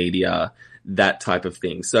by media, that type of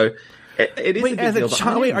thing. So... It is. Wait, as a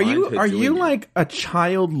child, are you like a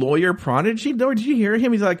child lawyer prodigy? Or did you hear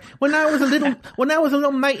him? He's like, when I was a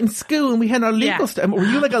little mate in school and we had our legal stuff. Were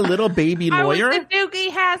you like a little baby lawyer? I was the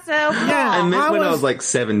Doogie Hassel. Yeah, I met when I was like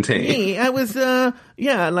 17. I was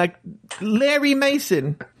like Larry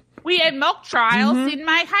Mason. We had mock trials in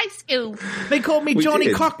my high school. They called me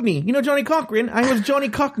Johnny Cockney. You know Johnny Cochran? I was Johnny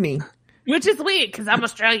Cockney. Which is weird because I'm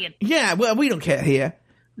Australian. Yeah, well, we don't care here.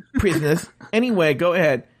 Prisoners. Anyway, go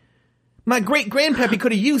ahead. My great-grandpappy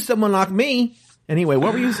could have used someone like me. Anyway,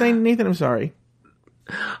 what were you saying, Nathan? I'm sorry.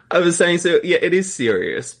 I was saying, so, yeah, it is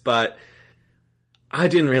serious, but I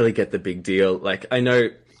didn't really get the big deal. Like, I know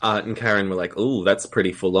Art and Karen were like, ooh, that's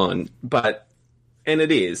pretty full on. But And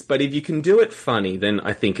it is, but if you can do it funny, then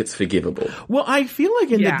I think it's forgivable. Well, I feel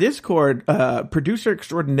like in the Discord, producer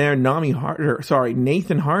extraordinaire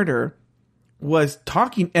Nathan Harder was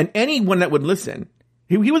talking, and anyone that would listen,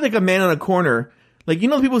 he was like a man on a corner. Like, you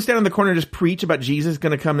know, the people who stand on the corner and just preach about Jesus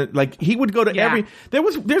going to come. Like, he would go to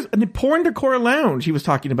there's an Porn Decor Lounge. He was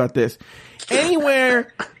talking about this.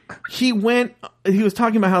 Anywhere he went, he was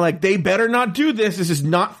talking about how, like, they better not do this. This is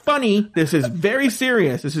not funny. This is very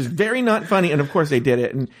serious. This is very not funny. And of course they did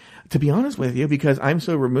it. And to be honest with you, because I'm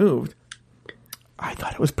so removed, I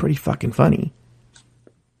thought it was pretty fucking funny.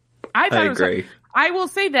 I agree. I will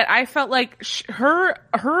say that I felt like her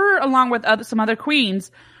along with some other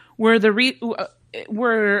queens were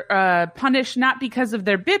punished not because of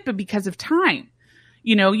their bit, but because of time.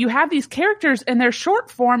 You know, you have these characters and they're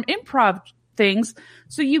short form improv things,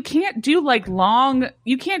 so you can't do like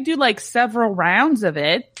several rounds of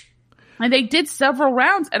it. And they did several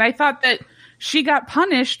rounds, and I thought that she got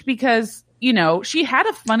punished because, you know, she had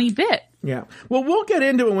a funny bit. Yeah. Well, we'll get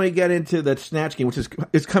into it when we get into the Snatch game, which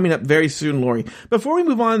is coming up very soon, Lori. Before we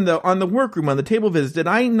move on, though, on the workroom, on the table visits, did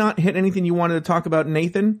I not hit anything you wanted to talk about,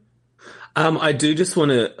 Nathan? I do just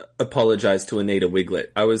want to apologize to Anita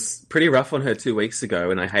Wiglet. I was pretty rough on her 2 weeks ago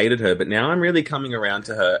and I hated her, but now I'm really coming around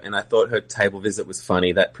to her and I thought her table visit was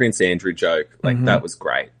funny. That Prince Andrew joke, that was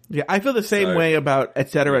great. Yeah, I feel the same way about et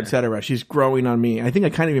cetera, et cetera. She's growing on me. I think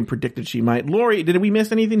I kind of even predicted she might. Lori, did we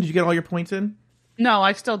miss anything? Did you get all your points in? No,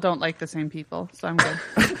 I still don't like the same people, so I'm good.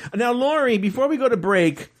 Now, Lori, before we go to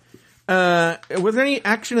break, was there any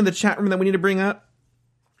action in the chat room that we need to bring up?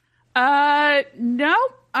 No.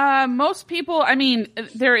 Most people, I mean,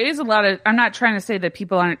 there is a lot of, I'm not trying to say that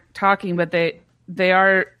people aren't talking, but they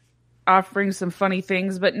are offering some funny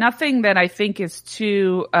things, but nothing that I think is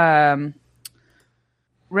too,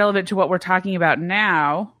 relevant to what we're talking about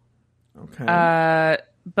now. Okay.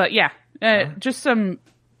 But yeah, just some,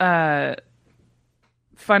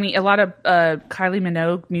 funny, a lot of, Kylie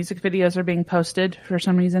Minogue music videos are being posted for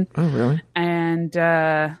some reason. Oh, really? And,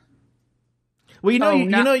 well,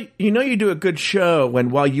 you do a good show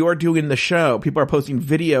while you're doing the show, people are posting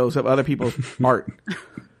videos of other people's art.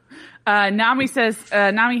 Nami says,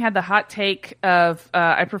 Nami had the hot take of,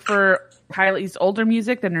 I prefer Kylie's older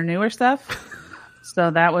music than her newer stuff. So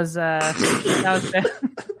that was good.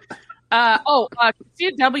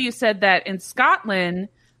 CW said that in Scotland,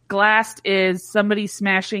 glassed is somebody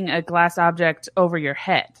smashing a glass object over your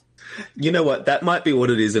head. You know what? That might be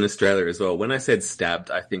what it is in Australia as well. When I said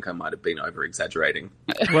stabbed, I think I might have been over-exaggerating.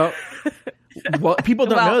 Well, people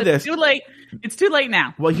don't know this. Too late. It's too late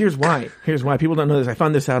now. Well, here's why. People don't know this. I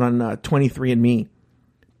found this out on 23andMe.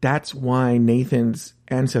 That's why Nathan's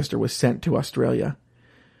ancestor was sent to Australia.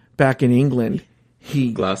 Back in England,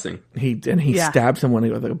 he stabbed someone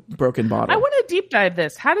with a broken bottle. I want to deep dive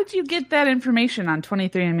this. How did you get that information on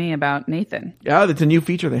 23andMe about Nathan? Yeah, that's a new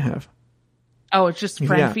feature they have. Oh, it's just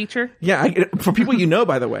friend feature? Yeah, for people you know,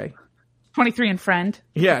 by the way. 23 and friend.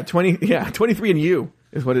 Yeah, 23 and you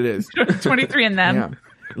is what it is. 23 and them. Yeah.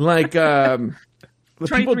 Like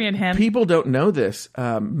 23 and him. People don't know this.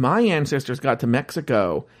 My ancestors got to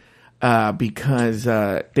Mexico because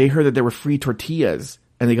they heard that there were free tortillas,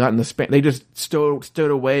 and they got in they just stowed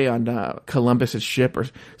away on Columbus's ship or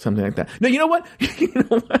something like that. No, you know what?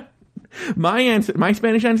 My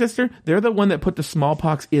Spanish ancestor, they're the one that put the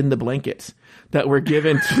smallpox in the blankets that were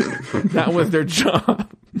given to, that was their job.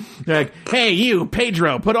 They're like, hey, you,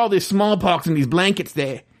 Pedro, put all this smallpox in these blankets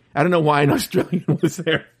there. I don't know why an Australian was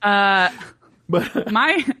there. But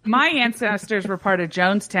my ancestors were part of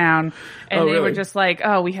Jonestown, and they were just like,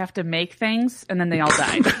 oh, we have to make things, and then they all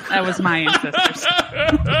died. That was my ancestors.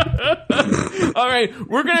 All right,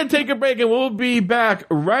 we're going to take a break, and we'll be back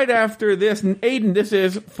right after this. Aiden, this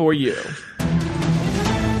is for you.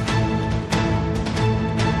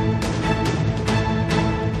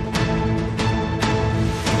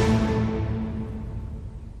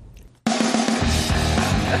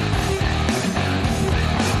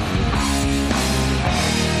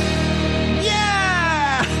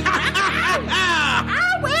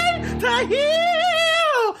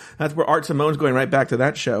 That's where Art Simone's going right back to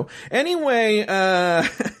that show. Anyway,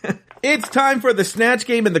 it's time for the Snatch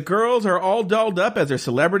game, and the girls are all dolled up as their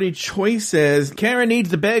celebrity choices. Karen needs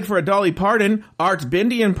to beg for a Dolly Parton. Art's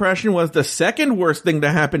Bindi impression was the second worst thing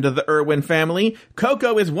to happen to the Irwin family.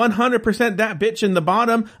 Coco is 100% that bitch in the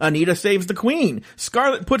bottom. Anita saves the queen.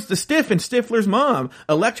 Scarlett puts the stiff in Stifler's mom.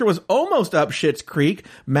 Electra was almost up Schitt's Creek.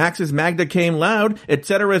 Max's Magda came loud.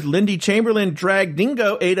 Etcetera's Lindy Chamberlain dragged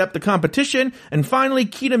Dingo ate up the competition. And finally,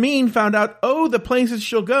 Keita Mean found out, the places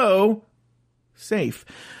she'll go safe.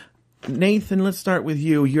 Nathan, let's start with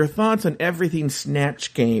you. Your thoughts on everything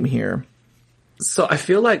Snatch game here. So I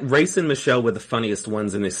feel like Reese and Michelle were the funniest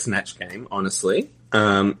ones in this Snatch game, honestly.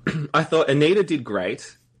 I thought Anita did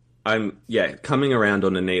great. Coming around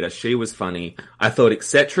on Anita. She was funny. I thought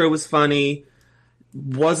Etc. was funny.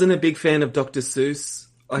 Wasn't a big fan of Dr. Seuss.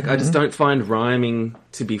 Like, I just don't find rhyming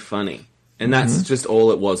to be funny. And that's just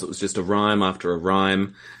all it was. It was just a rhyme after a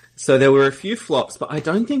rhyme. So there were a few flops, but I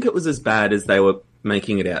don't think it was as bad as they were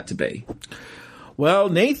making it out to be. Well,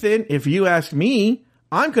 Nathan, if you ask me,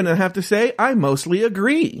 I'm going to have to say I mostly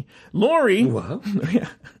agree. Lori. What? Yeah.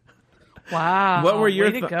 Wow. What were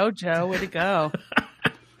your Way to go, Joe. Way to go.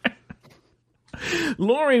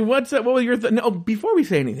 Lori, what were your no, before we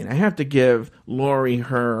say anything, I have to give Lori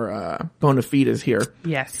her bona fides here.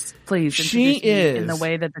 Yes, please. She is in the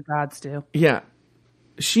way that the gods do. Yeah.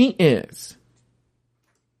 She is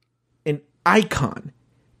an icon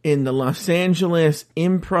in the Los Angeles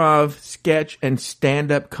improv, sketch, and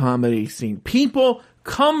stand-up comedy scene. People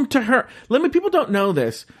come to her. People don't know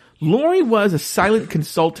this. Lori was a silent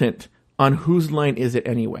consultant on Whose Line Is It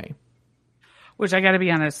Anyway? Which I got to be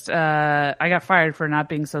honest, I got fired for not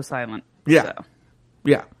being so silent. Yeah. So.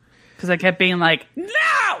 Yeah. Because I kept being like,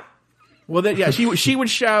 no! Well, then, yeah, she would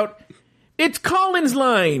shout, "It's Colin's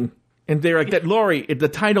line!" And they're like, "That Lori, the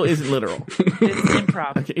title isn't literal." It's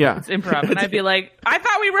improv. Okay, yeah. It's improv. And I'd be like, I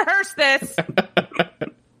thought we rehearsed this.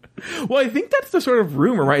 Well, I think that's the sort of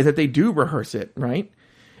rumor, right? Is that they do rehearse it, right?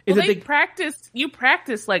 Is Well, that you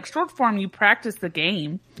practice, like short form, you practice the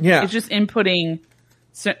game. Yeah. It's just inputting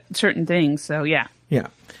certain things. So, yeah. Yeah.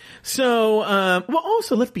 So, well,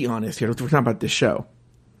 also, let's be honest here. We're talking about this show.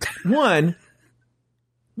 One,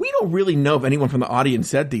 we don't really know if anyone from the audience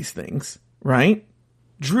said these things, right?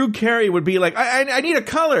 Drew Carey would be like, I need a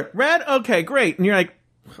color. Red? Okay, great. And you're like,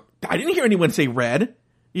 I didn't hear anyone say red,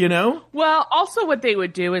 you know? Well, also what they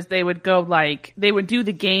would do is they would go they would do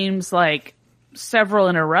the games like several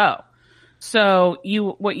in a row. So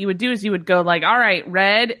what you would do is you would go like, all right,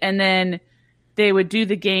 red, and then they would do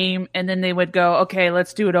the game, and then they would go, okay,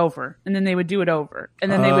 let's do it over. And then they would do it over. And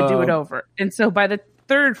then they would do it over. And so by the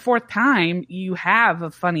third, fourth time, you have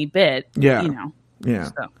a funny bit. Yeah. You know. Yeah.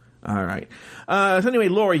 So. All right. So anyway,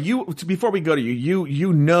 Laura, before we go to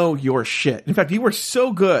you know your shit. In fact, you were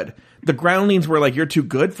so good. The groundlings were like, "You're too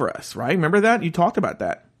good for us," right? Remember that? You talked about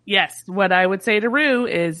that. Yes. What I would say to Rue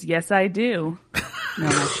is, yes, I do. No,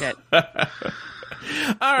 my shit.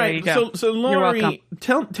 All right. So Lori,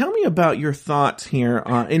 tell me about your thoughts here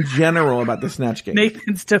in general about the Snatch game.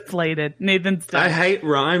 Nathan's deflated. I hate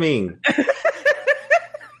rhyming.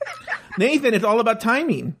 Nathan, it's all about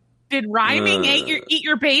timing. Did rhyming eat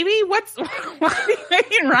your baby? Why are you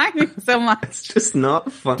hating rhyming so much? It's just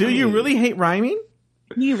not funny. Do you really hate rhyming?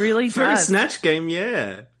 He really For a does. Snatch game,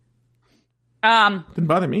 yeah. Didn't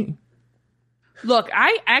bother me. Look,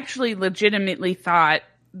 I actually legitimately thought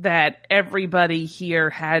that everybody here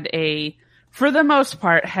for the most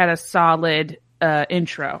part, had a solid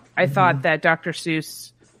intro. I thought that Dr.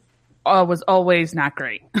 Seuss was always not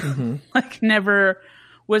great.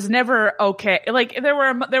 Was never okay. Like there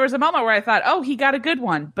was a moment where I thought, oh, he got a good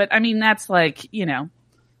one. But I mean, that's like, you know.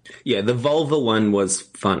 Yeah, the vulva one was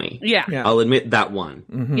funny. Yeah. I'll admit that one.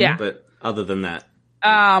 Mm-hmm. Yeah. But other than that.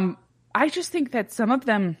 I just think that some of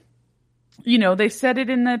them, you know, they said it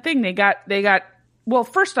in the thing. They got, well,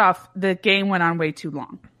 first off, the game went on way too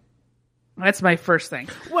long. That's my first thing.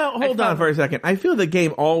 Well, hold on for a second. I feel the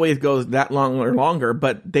game always goes that long or longer,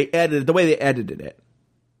 but the way they edited it.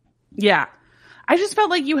 Yeah. I just felt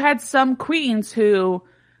like you had some queens who,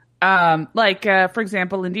 for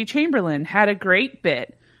example, Lindy Chamberlain had a great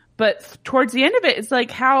bit, but towards the end of it, it's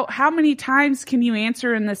like, how many times can you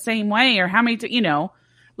answer in the same way, or how many,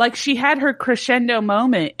 like she had her crescendo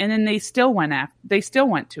moment, and then they still went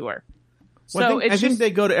to her. Well, So I think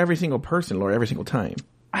they go to every single person, or every single time.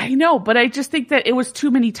 I know, but I just think that it was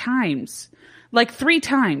too many times. Like 3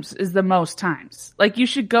 times is the most times. Like you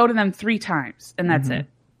should go to them 3 times, and that's it.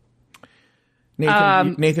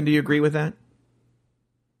 Nathan, do you agree with that?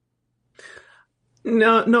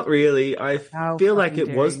 No, not really. I feel like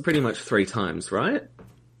it was you. pretty much 3 times, right?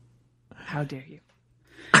 How dare you?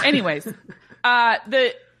 Anyways,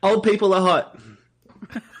 the old people are hot.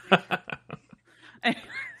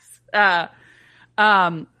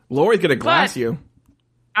 Lori's gonna glass you.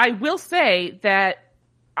 I will say that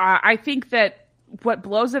I think that what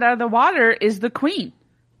blows it out of the water is the queen.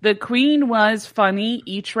 The queen was funny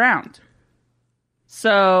each round.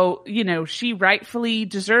 So, she rightfully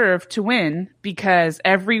deserved to win because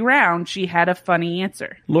every round she had a funny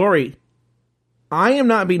answer. Lori, I am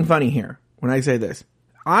not being funny here when I say this.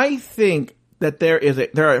 I think that there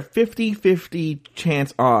are 50-50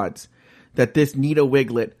 chance odds that this Nita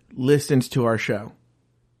Wiglet listens to our show.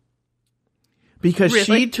 Because Really?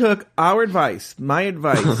 she took our advice, my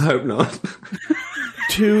advice, I hope not.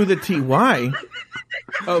 to the T. Why?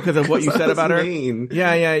 Oh, because of what you said about her? Mean.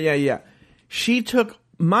 Yeah. She took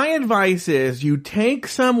my advice is you take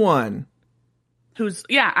someone Who's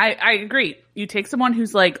I agree. You take someone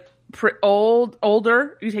who's like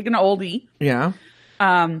older. You take an oldie. Yeah.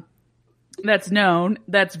 That's known.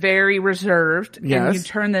 That's very reserved. Yes. And you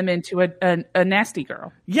turn them into a nasty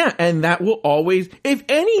girl. Yeah, and that will always, if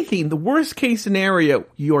anything, the worst case scenario,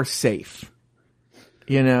 you're safe.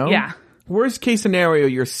 You know? Yeah. Worst case scenario,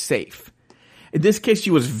 you're safe. In this case,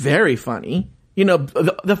 she was very funny. You know,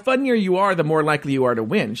 the funnier you are, the more likely you are to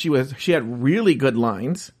win. She had really good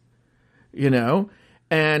lines, you know?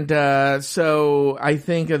 And so I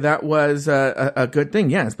think that was a good thing,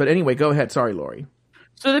 yes. But anyway, go ahead. Sorry, Lori.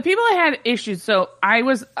 So the people that had issues, so I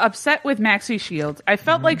was upset with Maxie Shields. I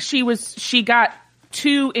felt like she got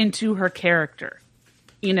too into her character,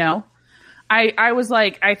 you know? I was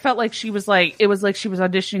like, I felt like she was like, it was like she was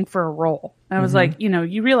auditioning for a role. And I was like, you know,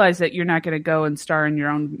 you realize that you're not going to go and star in your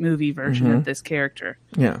own movie version of this character.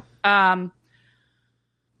 Yeah.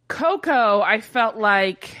 Coco, I felt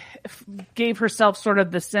like gave herself sort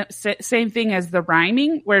of the same thing as the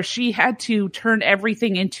rhyming, where she had to turn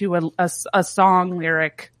everything into a song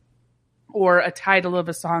lyric or a title of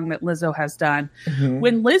a song that Lizzo has done.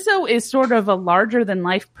 When Lizzo is sort of a larger than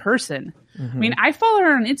life person. I mean, I follow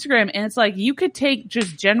her on Instagram, and it's like you could take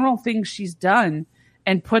just general things she's done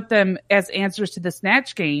and put them as answers to the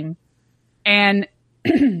Snatch game, and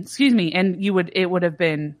excuse me, and it would have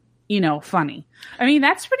been, you know, funny. I mean,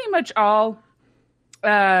 that's pretty much all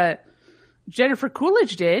Jennifer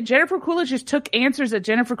Coolidge did. Jennifer Coolidge just took answers that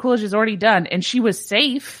Jennifer Coolidge has already done, and she was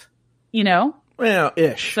safe, you know? Well,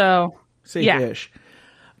 ish. So, Safe-ish.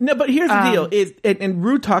 No, but here's the deal. And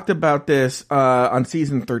Rue talked about this on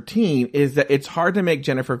season 13, is that it's hard to make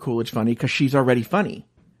Jennifer Coolidge funny because she's already funny.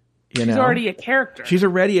 You know? She's already a character. She's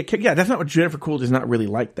already a character. Yeah, that's not what Jennifer Coolidge is not really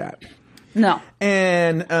like that. No.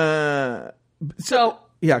 And so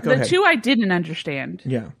yeah, go ahead. The two I didn't understand.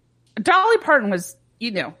 Yeah. Dolly Parton was, you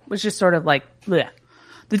know, was just sort of like, bleh.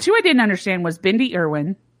 The two I didn't understand was Bindi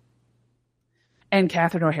Irwin and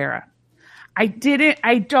Catherine O'Hara.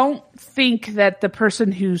 I don't think that the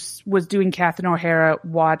person who was doing Catherine O'Hara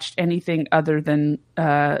watched anything other than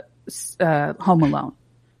Home Alone.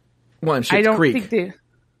 Well, and Schitt's Creek.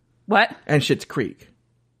 What? And Schitt's Creek.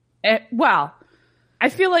 Well, I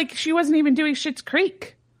feel like she wasn't even doing Schitt's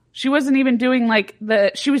Creek. She wasn't even doing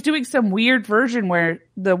she was doing some weird version where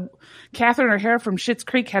the Catherine O'Hara from Schitt's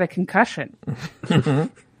Creek had a concussion.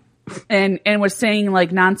 And was saying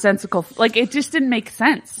like nonsensical, like it just didn't make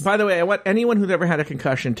sense. By the way, I want anyone who's ever had a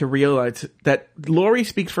concussion to realize that Lori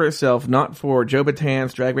speaks for herself, not for Joe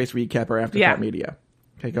Batan's Drag Race Recap or Afterthought Media.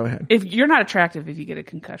 Okay, go ahead. If you're not attractive if you get a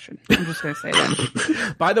concussion, I'm just going to say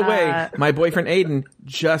that. By the way, my boyfriend Aiden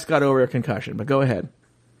just got over a concussion, but go ahead.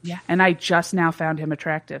 Yeah, and I just now found him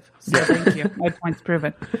attractive. So thank you. My point's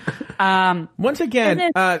proven. Once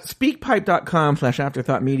again,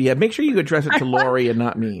 speakpipe.com/afterthought media. Make sure you address it to Lori and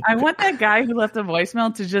not me. I want that guy who left a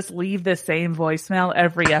voicemail to just leave the same voicemail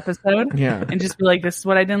every episode. Yeah. And just be like, this is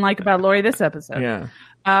what I didn't like about Lori this episode. Yeah.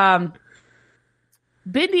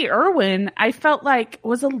 Bindi Irwin, I felt like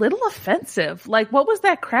was a little offensive. Like, what was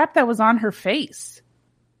that crap that was on her face?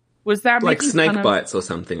 Was that like snake bites or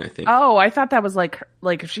something? I think. Oh, I thought that was like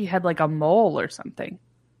if she had like a mole or something.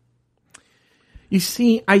 You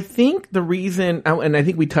see, I think the reason, and I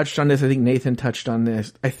think we touched on this. I think Nathan touched on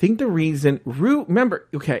this. I think the reason Rue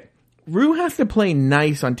has to play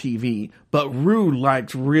nice on TV, but Rue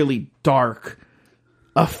likes really dark,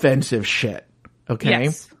 offensive shit. Okay.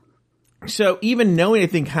 Yes. So even knowing, I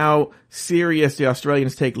think, how serious the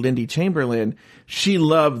Australians take Lindy Chamberlain, she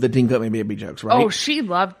loved the Dingo Me Baby jokes, right? Oh, she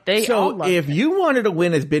loved. So if you wanted to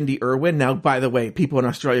win as Bindi Irwin, now, by the way, people in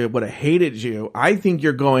Australia would have hated you. I think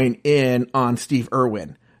you're going in on Steve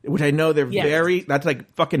Irwin, which I know they're that's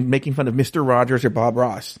like fucking making fun of Mr. Rogers or Bob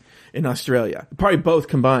Ross in Australia. Probably both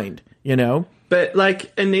combined, you know? But,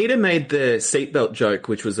 like, Anita made the seatbelt joke,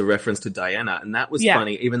 which was a reference to Diana, and that was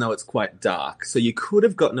funny, even though it's quite dark. So you could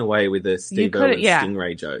have gotten away with a Steve Irwin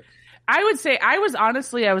stingray joke. I would say, I was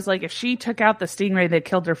like, if she took out the stingray that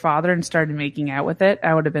killed her father and started making out with it,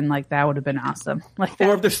 I would have been like, that would have been awesome. Like,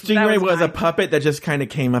 or if the stingray was a puppet that just kind of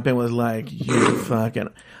came up and was like,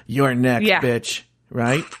 you're next, bitch,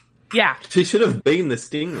 right? Yeah. She should have been the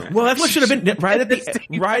stingray. Well, that's what should have been right at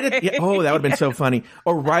the oh, that would have been so funny.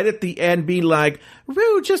 Or right at the end be like,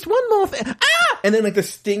 Rue, just one more thing. Ah! And then like the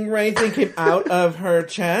stingray thing came out of her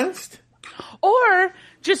chest. Or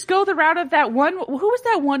just go the route of that one. Who was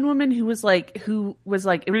that one woman who was like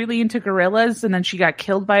really into gorillas and then she got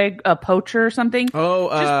killed by a poacher or something?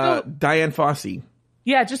 Diane Fossey.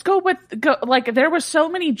 Yeah, just go. Like there were so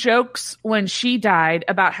many jokes when she died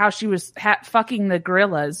about how she was fucking the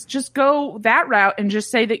gorillas. Just go that route and just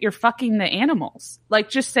say that you're fucking the animals. Like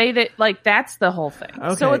just say that like that's the whole thing.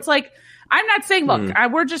 Okay. So it's like I'm not saying look,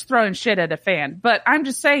 we're just throwing shit at a fan, but I'm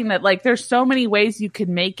just saying that like there's so many ways you could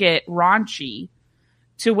make it raunchy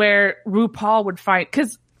to where RuPaul would find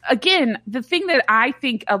because. Again, the thing that I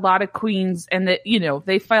think a lot of queens and that, you know,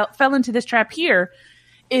 they fell into this trap here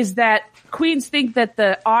is that queens think that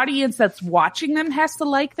the audience that's watching them has to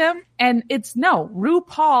like them. And it's no,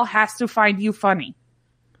 RuPaul has to find you funny.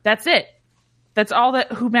 That's it. That's all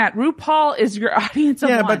that Matt. RuPaul is your audience.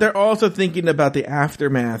 Yeah, but they're also thinking about the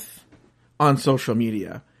aftermath on social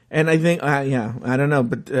media. And I think, I don't know,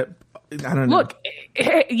 but I don't know. Look,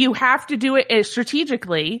 you have to do it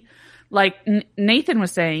strategically. Like Nathan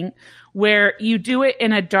was saying, where you do it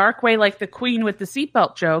in a dark way, like the queen with the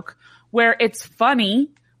seatbelt joke, where it's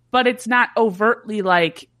funny, but it's not overtly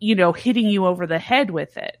like, you know, hitting you over the head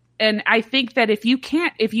with it. And I think that if you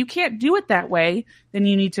can't do it that way, then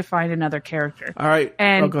you need to find another character. All right.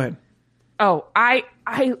 And go ahead. I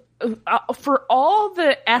for all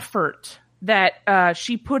the effort that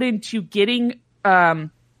she put into getting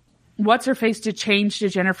what's her face to change to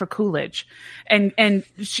Jennifer Coolidge, and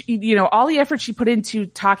she, you know, all the effort she put into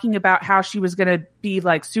talking about how she was going to be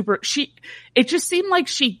like super. It just seemed like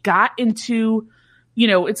she got into, you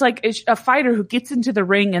know, it's like a fighter who gets into the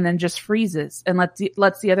ring and then just freezes and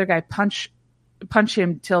lets the other guy punch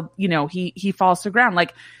him till, you know, he falls to the ground.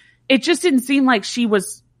 Like it just didn't seem like she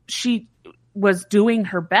was doing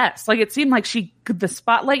her best. Like it seemed like the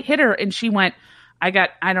spotlight hit her and she went, I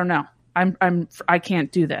don't know. I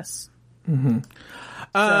can't do this. Mm-hmm.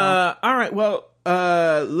 All right. Well,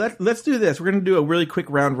 let's do this. We're going to do a really quick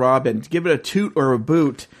round robin. Give it a toot or a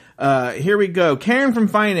boot. Here we go. Karen from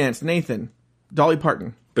finance. Nathan. Dolly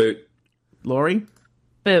Parton. Boot. Lori.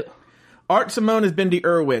 Boot. Art Simone is Bindi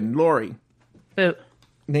Irwin. Lori. Boot.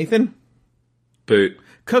 Nathan. Boot.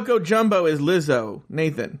 Coco Jumbo is Lizzo.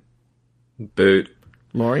 Nathan. Boot.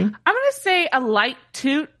 Lori. I'm going to say a light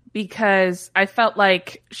toot, because I felt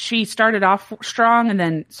like she started off strong and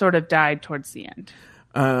then sort of died towards the end.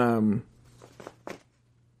 I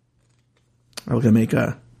was going to make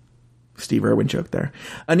a Steve Irwin joke there.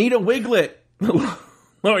 Anita Wiglet.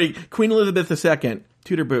 Lori, Queen Elizabeth II.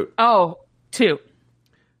 Toot or boot? Oh, toot.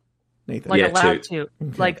 Nathan. Like yeah, a loud toot. toot.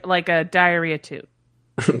 Okay. Like a diarrhea toot.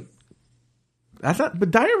 That's not,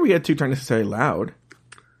 but diarrhea toots aren't necessarily loud.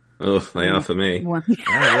 Oh, they are for me. Oh,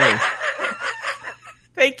 really?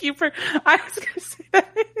 Thank you for. I was going to say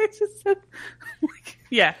that. It just said,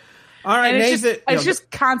 yeah. All right, Nathan. It's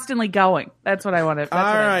just constantly going. That's what I wanted. All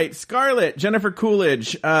right, Scarlett, Jennifer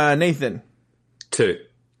Coolidge, Nathan. Toot.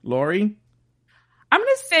 Lori. I'm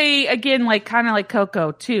going to say again, like kind of like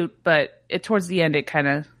Coco, toot, but towards the end it kind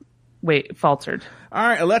of faltered. All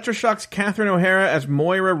right, Electroshock's Catherine O'Hara as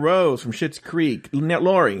Moira Rose from Schitt's Creek.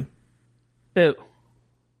 Lori. Boot.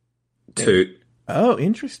 Toot. Oh,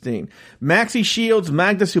 interesting. Maxie Shields,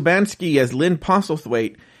 Magda Subansky as Lynn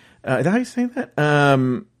Postlethwaite. Is that how you say that?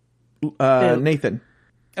 Nathan.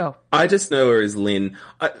 Oh. I just know her as Lynn.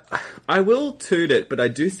 I will toot it, but I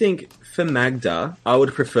do think for Magda, I would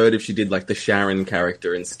have preferred if she did like the Sharon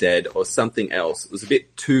character instead or something else. It was a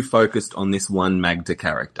bit too focused on this one Magda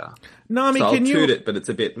character. Nami, so can I'll you toot it, but it's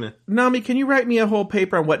a bit meh. Nami, can you write me a whole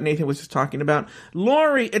paper on what Nathan was just talking about?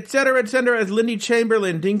 Lori, etc., as Lindy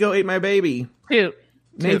Chamberlain. Dingo ate my baby. Toot.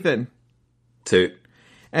 Nathan. Toot.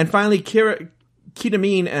 And finally,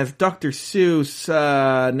 Ketamine as Dr.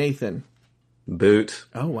 Seuss. Nathan. Boot.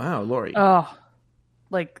 Oh, wow, Lori. Oh,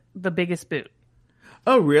 like the biggest boot.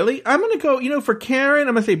 Oh, really? I'm going to go, for Karen,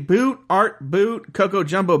 I'm going to say boot, Art, boot, Coco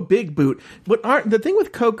Jumbo, big boot. The thing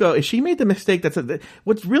with Coco is she made the mistake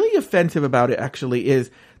what's really offensive about it actually is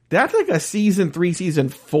that's like a season 3, season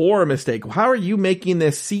 4 mistake. How are you making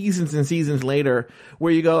this seasons and seasons later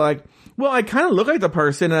where you go like, well, I kind of look like the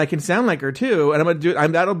person and I can sound like her too. And I'm going to do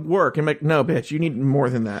it. That'll work. I'm like, no, bitch, you need more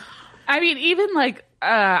than that. I mean, even like,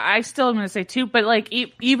 I still am going to say two, but like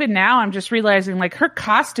even now I'm just realizing like her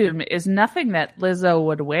costume is nothing that Lizzo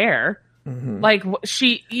would wear. Mm-hmm. Like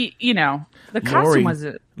she, the costume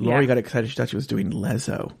wasn't. Lori got excited. She thought she was doing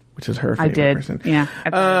Lizzo, which is her favorite person. Yeah.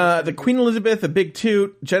 The Queen Elizabeth, a big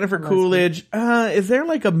toot. Jennifer Coolidge. Is there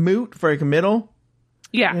like a moot for like a middle?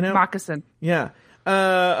 Yeah. Moccasin. Yeah.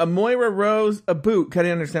 A Moira Rose, a boot.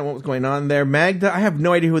 Couldn't understand what was going on there. Magda, I have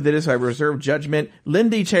no idea who that is, so I reserve judgment.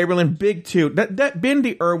 Lindy Chamberlain, big toot. That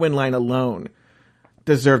Bindi Irwin line alone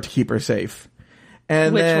deserved to keep her safe.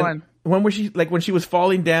 And Which then, one? One where when she was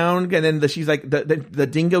falling down, and then she's like, the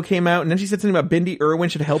dingo came out, and then she said something about Bindi Irwin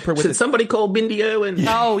should help her with Should somebody call Bindi Irwin?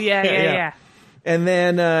 Oh, yeah. And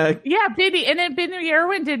then, Bindi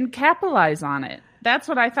Irwin didn't capitalize on it. That's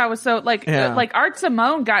what I thought was so, like Art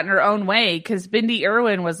Simone got in her own way, because Bindi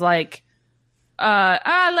Irwin was like,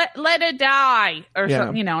 let it die, or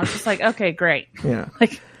something, you know, it's just like, okay, great. Yeah.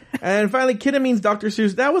 Like, and finally, Kitamine's Dr.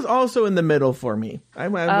 Seuss, that was also in the middle for me. I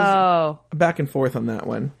was back and forth on that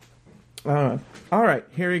one. All right,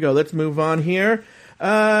 here we go. Let's move on here.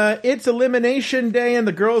 It's Elimination Day, and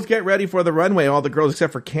the girls get ready for the runway. All the girls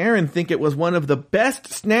except for Karen think it was one of the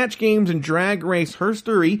best Snatch games in Drag Race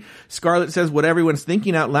history. Scarlett says what everyone's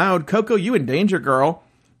thinking out loud. Coco, you in danger, girl.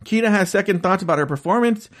 Kita has second thoughts about her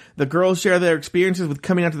performance. The girls share their experiences with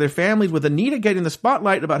coming out to their families, with Anita getting the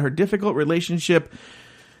spotlight about her difficult relationship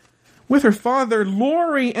with her father.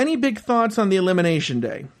 Lori, any big thoughts on the Elimination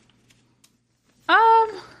Day?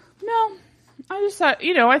 No. I just thought,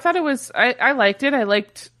 I thought it was, I liked it. I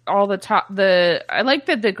liked all I liked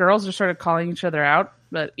that the girls are sort of calling each other out,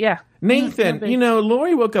 but yeah. Nathan,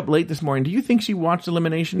 Lori woke up late this morning. Do you think she watched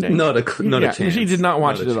Elimination Day? Not a chance. She did not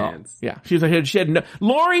watch it at all. Yeah. She was like, she had no,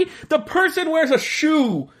 Lori, the person wears a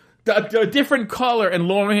shoe, a different color, and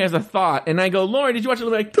Lori has a thought. And I go, Lori, did you watch it?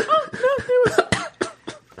 Like, oh, no,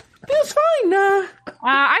 it was fine.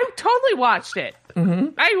 I totally watched it. Mm-hmm.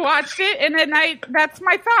 I watched it, and then that's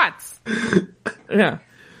my thoughts. Yeah.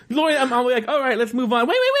 Lori, I'm like, all right, let's move on.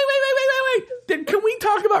 Wait. Can we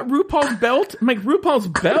talk about RuPaul's belt? I'm like, RuPaul's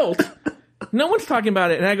belt? No one's talking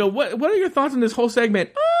about it. And I go, what are your thoughts on this whole segment?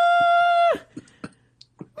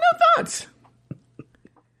 No thoughts.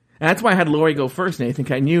 And that's why I had Lori go first, Nathan,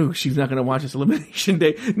 'cause I knew she's not going to watch this Elimination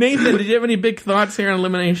Day. Nathan, did you have any big thoughts here on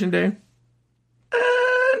Elimination Day?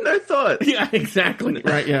 No thought. Yeah, exactly.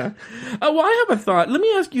 Right, yeah. Well, I have a thought. Let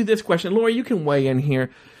me ask you this question. Lori, you can weigh in here.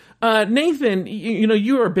 Nathan,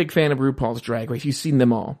 you are a big fan of RuPaul's Drag Race. You've seen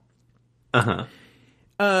them all. Uh-huh.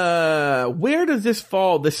 Where does this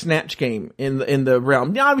fall, the Snatch game, in the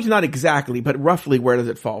realm? Now, obviously not exactly, but roughly where does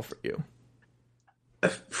it fall for you?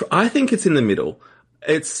 I think it's in the middle.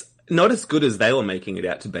 It's not as good as they were making it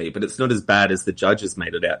out to be, but it's not as bad as the judges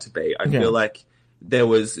made it out to be. I feel like there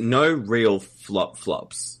was no real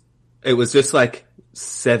flops. It was just like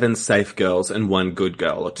 7 safe girls and 1 good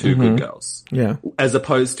girl, or 2 good girls. Yeah. As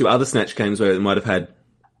opposed to other Snatch games where it might have had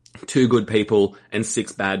 2 good people and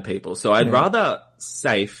 6 bad people. So I'd rather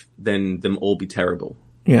safe than them all be terrible.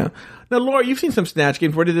 Yeah. Now, Laura, you've seen some Snatch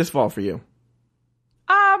games. Where did this fall for you?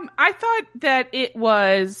 I thought that it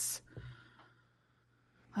was,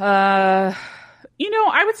 I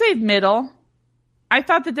would say middle. I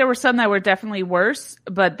thought that there were some that were definitely worse,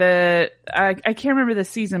 but I can't remember the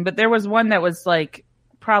season, but there was one that was like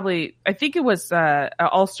probably, I think it was an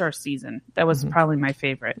all-star season. That was probably my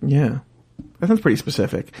favorite. Yeah. That sounds pretty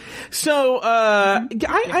specific. So, I'm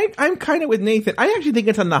kind of with Nathan. I actually think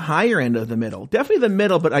it's on the higher end of the middle. Definitely the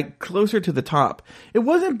middle, but closer to the top. It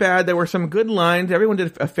wasn't bad. There were some good lines. Everyone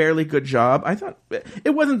did a fairly good job. I thought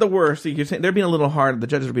it wasn't the worst. You're saying they're being a little hard. The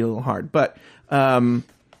judges were being a little hard, but, probably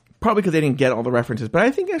because they didn't get all the references. But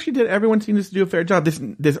I think actually everyone seems to do a fair job.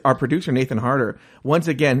 This our producer, Nathan Harder, once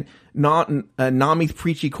again, Nami's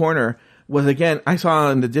Preachy Corner was, again, I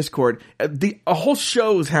saw in the Discord, a whole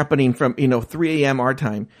show's happening from, 3 a.m. our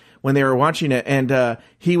time when they were watching it. And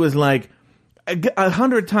he was like,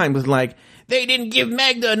 100 times was like, they didn't give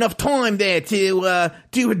Magda enough time there to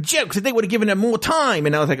do her jokes. They would have given her more time.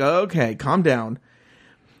 And I was like, okay, calm down.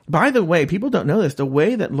 By the way, people don't know this. The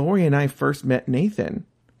way that Lori and I first met Nathan,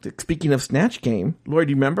 speaking of Snatch Game, Lori,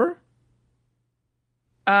 do you remember?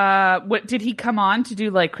 What did he come on to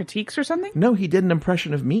do, like critiques or something? No, he did an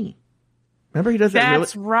impression of me. Remember, he does that.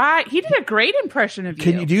 That's right. He did a great impression of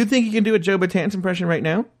you. Do you think you can do a Joe Batanz impression right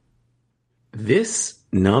now? This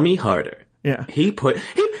Nami Harder. Yeah. He put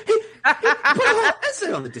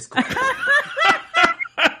essay on the Discord.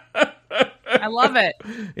 I love it.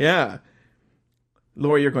 Yeah.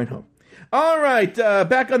 Lori, you're going home. All right,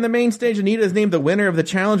 back on the main stage, Anita is named the winner of the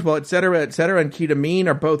challenge, while et cetera, and Kita Mean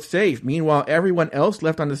are both safe. Meanwhile, everyone else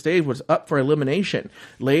left on the stage was up for elimination.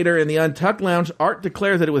 Later, in the Untucked Lounge, Art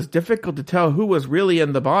declares that it was difficult to tell who was really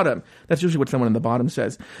in the bottom. That's usually what someone in the bottom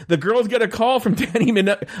says. The girls get a call from Danny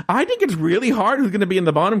Minogue. I think it's really hard who's going to be in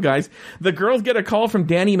the bottom, guys. The girls get a call from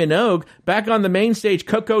Danny Minogue. Back on the main stage,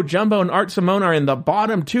 Coco, Jumbo, and Art Simone are in the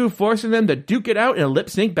bottom 2, forcing them to duke it out in a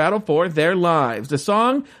lip-sync battle for their lives. The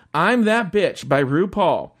song, I'm That Bitch by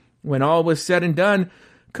RuPaul. When all was said and done,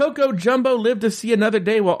 Coco Jumbo lived to see another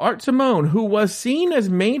day, while Art Simone, who was seen as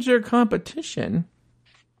major competition,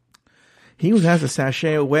 He who has a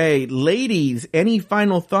sachet away. Ladies, any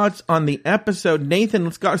final thoughts on the episode? Nathan,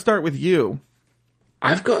 let's start with you.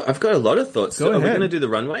 I've got a lot of thoughts. Go Are we ahead. going to do the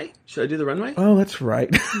runway? Should I do the runway? Oh, that's right.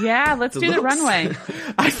 Yeah, let's do the looks. runway.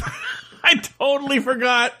 I totally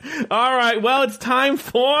forgot. All right. Well, it's time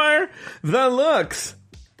for the looks.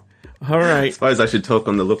 All right. I suppose I should talk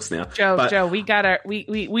on the looks now. Joe, we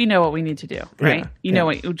know what we need to do, right? Yeah, you know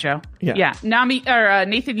what, Joe? Yeah. Nami or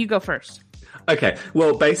Nathan, you go first. Okay,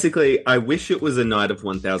 well, basically, I wish it was a night of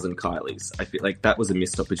 1,000 Kylies. I feel like that was a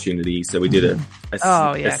missed opportunity, so we did a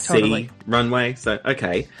totally. C runway. So,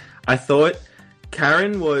 okay. I thought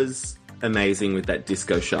Karen was amazing with that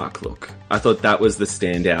disco shark look. I thought that was the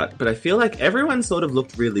standout, but I feel like everyone sort of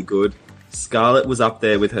looked really good. Scarlett was up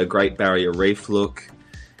there with her Great Barrier Reef look.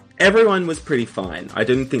 Everyone was pretty fine. I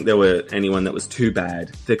didn't think there were anyone that was too bad.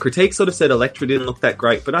 The critique sort of said Elektra didn't look that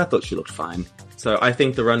great, but I thought she looked fine. So I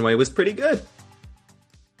think the runway was pretty good.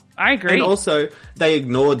 I agree. And also, they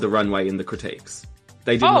ignored the runway in the critiques.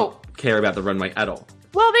 They didn't care about the runway at all.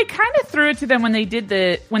 Well, they kind of threw it to them when they did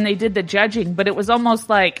the judging, but it was almost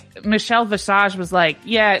like Michelle Visage was like,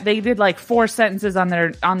 yeah, they did like 4 sentences on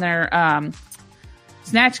their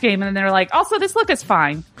Snatch game, and then they were like, also, this look is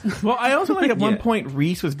fine. Well, I also like at one point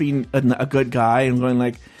Reese was being a good guy and going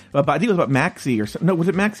like, I think it was about Maxie or something. No, was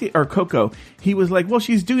it Maxie or Coco? He was like, well,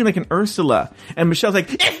 she's doing like an Ursula. And Michelle's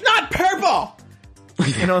like, it's not purple!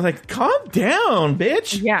 And I was like, calm down,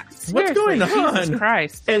 bitch. Yeah. What's going on? Jesus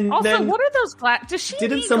Christ. And also, then- what are those glasses? Does she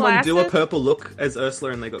Didn't need someone glasses? do a purple look as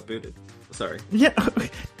Ursula and they got booted? Sorry. Yeah.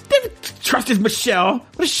 Trust is Michelle.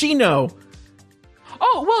 What does she know?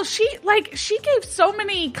 Oh, well, she gave so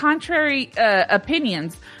many contrary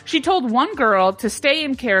opinions. She told one girl to stay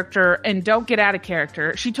in character and don't get out of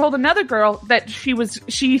character. She told another girl that she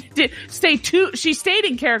stayed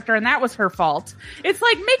in character and that was her fault. It's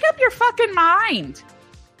like, make up your fucking mind.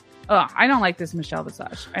 Oh, I don't like this Michelle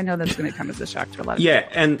Visage. I know that's going to come as a shock to a lot of people. Yeah,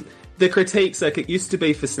 and the critiques, like, it used to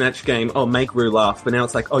be for Snatch Game, oh, make Rue laugh, but now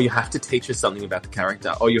it's like, oh, you have to teach us something about the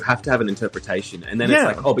character, or you have to have an interpretation, and then it's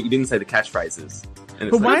like, oh, but you didn't say the catchphrases. And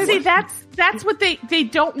it's But why- See, that's what they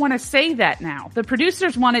don't want to say that now. The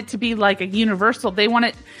producers want it to be like a universal. They want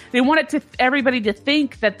it to everybody to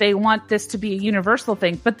think that they want this to be a universal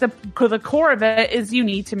thing. But the core of it is you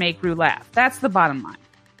need to make Rue laugh. That's the bottom line.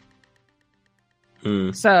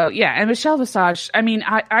 So yeah, and Michelle Visage. I mean,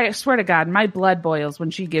 I swear to God, my blood boils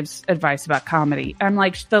when she gives advice about comedy. I'm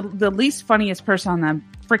like, the least funniest person on the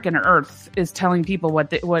freaking earth is telling people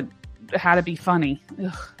how to be funny.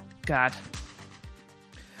 Ugh, God.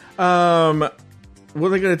 What are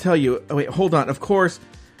they going to tell you? Oh, wait, hold on. Of course,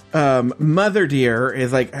 Mother Dear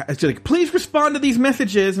is like, please respond to these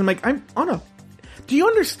messages. And I'm like, I'm on a. Do you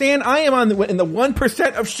understand? I am in the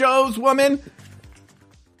 1% of shows, woman.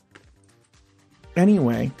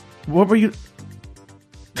 Anyway, what were you?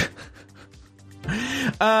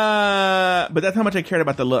 But that's how much I cared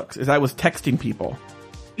about the looks. Is I was texting people.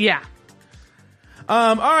 Yeah.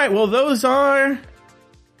 All right. Well, those are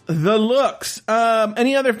the looks.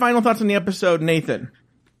 Any other final thoughts on the episode, Nathan?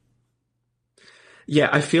 Yeah,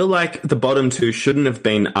 I feel like the bottom two shouldn't have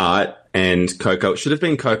been Art and Coco. It should have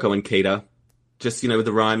been Coco and Keita. Just, with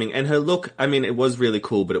the rhyming. And her look, I mean, it was really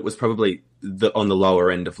cool, but it was probably on the lower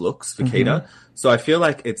end of looks for Keita. So I feel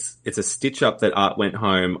like it's a stitch up that Art went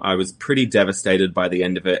home. I was pretty devastated by the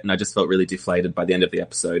end of it, and I just felt really deflated by the end of the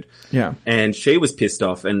episode. Yeah. And she was pissed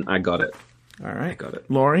off, and I got it. All right. I got it.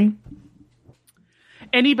 Lori?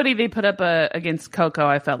 Anybody they put up against Coco,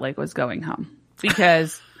 I felt like was going home.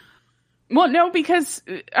 Because, well, no, because,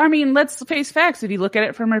 I mean, let's face facts. If you look at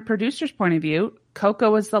it from a producer's point of view, Coco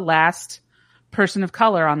was the last person of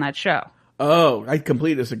color on that show. Oh, I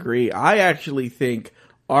completely disagree. I actually think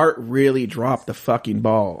Art really dropped the fucking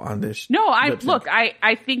ball on this. No, I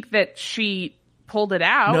think that she pulled it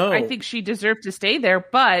out. No. I think she deserved to stay there,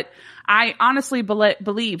 but I honestly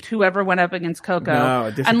believed whoever went up against Coco, No, I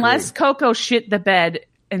disagree. unless Coco shit the bed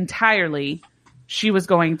entirely, they were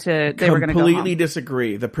going to go home. Completely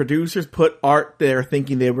disagree. The producers put Art there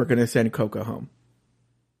thinking they were going to send Coco home.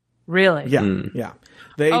 Really? Yeah, yeah.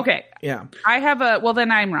 Okay. Yeah. Well,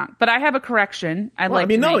 then I'm wrong, but I have a correction.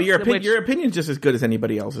 Your opinion's just as good as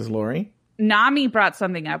anybody else's, Lori. Nami brought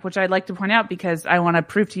something up, which I'd like to point out because I want to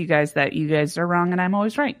prove to you guys that you guys are wrong and I'm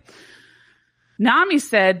always right. Nami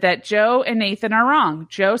said that Joe and Nathan are wrong.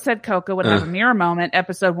 Joe said Coco would have a mirror moment,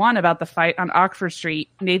 episode 1, about the fight on Oxford Street.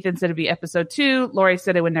 Nathan said it'd be episode 2. Lori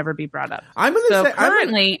said it would never be brought up. I'm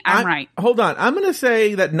right. Hold on. I'm going to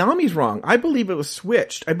say that Nami's wrong. I believe it was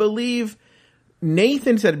switched. I believe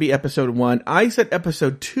Nathan said it'd be episode 1. I said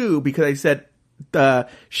episode 2 because I said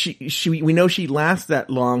we know she lasts that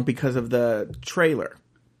long because of the trailer.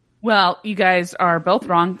 Well, you guys are both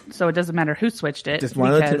wrong, so it doesn't matter who switched it. I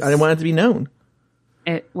didn't want it to be known.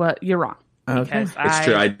 Well, you're wrong. Okay. It's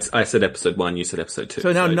true. I said episode 1, you said episode 2.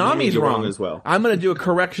 So now Nami's wrong as well. I'm going to do a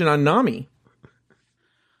correction on Nami.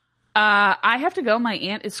 I have to go. My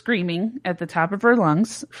aunt is screaming at the top of her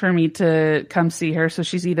lungs for me to come see her. So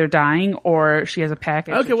she's either dying or she has a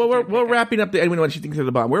package. Okay, well, we're wrapping up. Anyone what she thinks at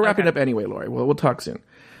the bottom. We're wrapping up anyway, Lori. We'll talk soon.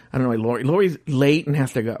 I don't know why Lori's late and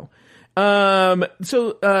has to go.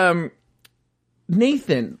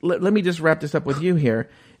 Nathan, let me just wrap this up with you here.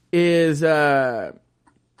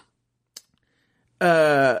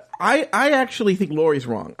 I actually think Lori's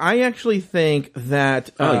wrong. I actually think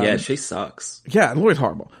that. She sucks. Yeah, Lori's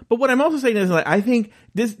horrible. But what I'm also saying is, like, I think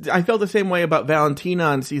I felt the same way about Valentina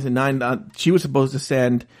on season 9. She was supposed to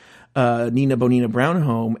send Nina Bonina Brown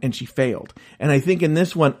home, and she failed. And I think in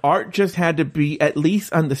this one, Art just had to be at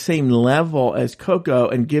least on the same level as Coco,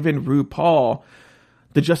 and given RuPaul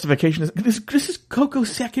the justification is this is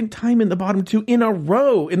Coco's second time in the bottom 2 in a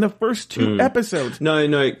row in the first 2 episodes.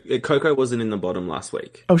 No, Coco wasn't in the bottom last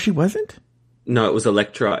week. Oh, she wasn't? No, it was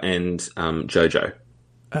Elektra and JoJo.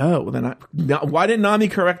 Oh, well then why didn't Nami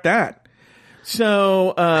correct that?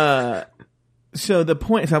 So the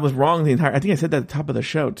point is I was wrong I think I said that at the top of the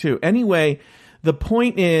show too. Anyway, the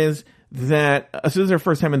point is that this is her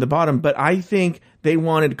first time in the bottom, but I think they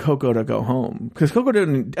wanted Coco to go home because Coco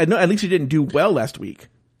at least she didn't do well last week.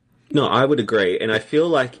 No, I would agree. And I feel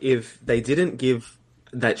like if they didn't give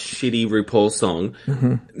that shitty RuPaul song,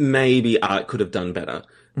 maybe Art could have done better.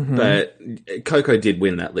 But Coco did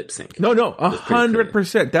win that lip sync. No,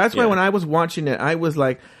 100%. That's why when I was watching it, I was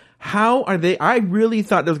like, how are they? I really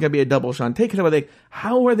thought there was going to be a double Shantae because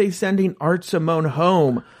how are they sending Art Simone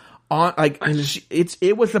home?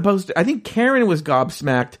 It was supposed to. I think Karen was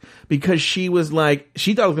gobsmacked because she was like,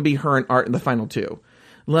 she thought it was gonna be her and Art in the final 2.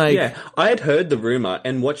 I had heard the rumor,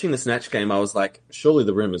 and watching the Snatch game, I was like, surely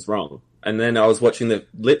the rumor's wrong. And then I was watching the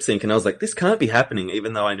lip sync, and I was like, this can't be happening,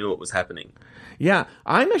 even though I knew it was happening. Yeah,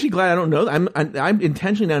 I'm actually glad I don't know. I'm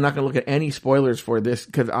intentionally now not gonna look at any spoilers for this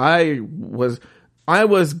because I was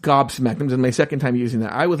gobsmacked. It was my second time using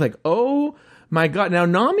that. I was like, oh my God. Now,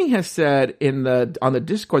 Nami has said on the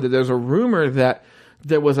Discord that there's a rumor that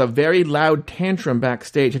there was a very loud tantrum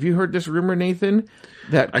backstage. Have you heard this rumor, Nathan?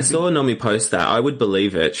 I saw Nami post that. I would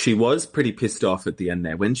believe it. She was pretty pissed off at the end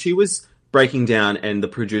there. When she was breaking down and the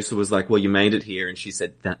producer was like, well, you made it here. And she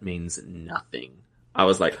said, that means nothing. I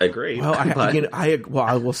was like, agree. Well,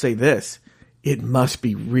 I will say this. It must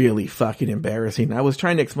be really fucking embarrassing. I was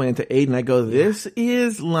trying to explain it to Aiden. I go, this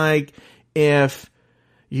is like if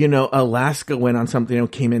Alaska went on something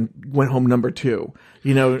and went home number 2,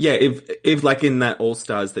 Yeah, if like in that All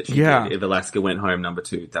Stars that she did, if Alaska went home number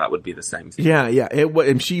 2, that would be the same thing. Yeah.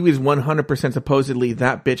 And she was 100% supposedly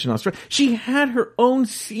that bitch in Australia. She had her own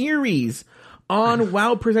series on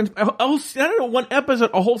WoW Presents. I don't know, one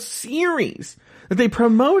episode, a whole series that they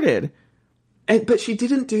promoted. But she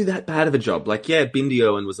didn't do that bad of a job. Bindi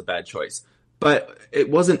Owen was a bad choice. But it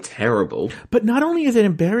wasn't terrible. But not only is it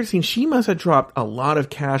embarrassing, she must have dropped a lot of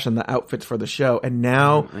cash on the outfits for the show. And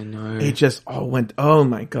now I know. It just all went, oh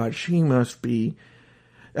my God, she must be.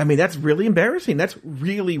 I mean, that's really embarrassing. That's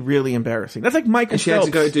really, really embarrassing. That's like Michael Phelps. And she had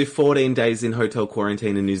to go do 14 days in hotel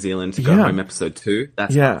quarantine in New Zealand to go home episode 2.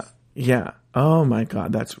 That's rough. Yeah. Oh my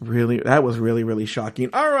God. That was really, really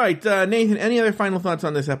shocking. All right, Nathan, any other final thoughts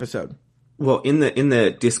on this episode? Well, in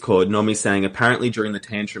the Discord, Nomi's saying apparently during the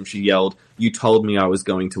tantrum she yelled, "You told me I was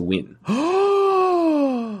going to win." Which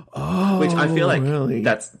I feel like really?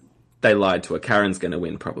 They lied to her. Karen's going to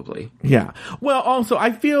win probably. Yeah. Well, also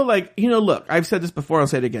I feel like, look, I've said this before, I'll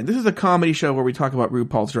say it again. This is a comedy show where we talk about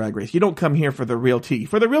RuPaul's Drag Race. You don't come here for the real tea.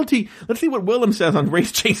 For the real tea, let's see what Willem says on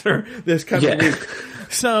Race Chaser this coming week.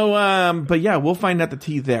 So, but yeah, we'll find out the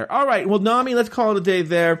tea there. All right. Well, Nami, let's call it a day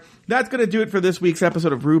there. That's going to do it for this week's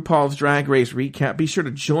episode of RuPaul's Drag Race Recap. Be sure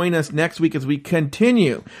to join us next week as we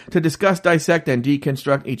continue to discuss, dissect, and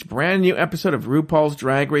deconstruct each brand new episode of RuPaul's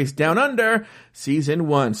Drag Race Down Under Season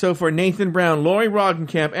 1. So for Nathan Brown, Lori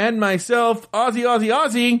Roggenkamp, and myself,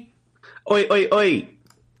 Aussie. Oi, oi, oi.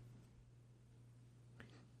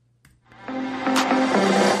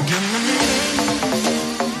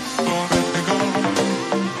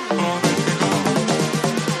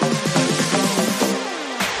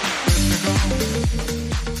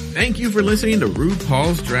 Thank you for listening to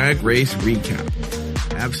RuPaul's Drag Race Recap.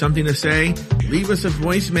 Have something to say? Leave us a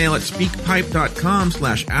voicemail at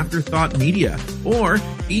speakpipe.com/afterthoughtmedia or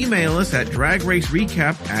email us at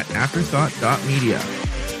dragracerecap@afterthought.media.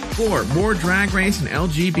 For more Drag Race and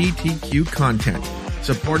LGBTQ content,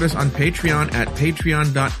 support us on Patreon at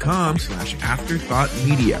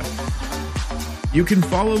patreon.com/afterthoughtmedia. You can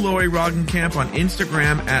follow Lori Roggenkamp on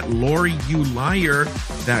Instagram at Lori You Liar.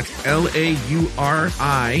 That's LauriUliar.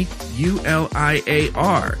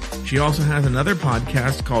 She also has another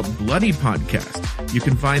podcast called Bloody Podcast. You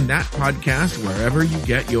can find that podcast wherever you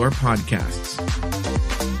get your podcasts.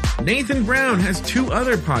 Nathan Brown has 2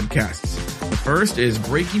 other podcasts. The first is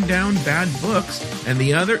Breaking Down Bad Books, and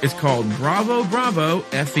the other is called Bravo, Bravo,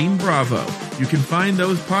 Effing Bravo. You can find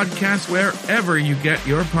those podcasts wherever you get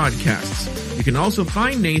your podcasts. You can also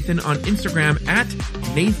find Nathan on Instagram at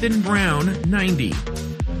NathanBrown90.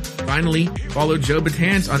 Finally, follow Joe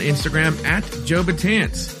Batance on Instagram at Joe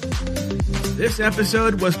Batance. This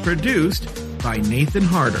episode was produced by Nathan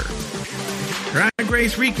Harder. Drag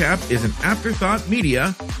Race Recap is an Afterthought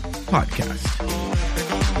Media podcast.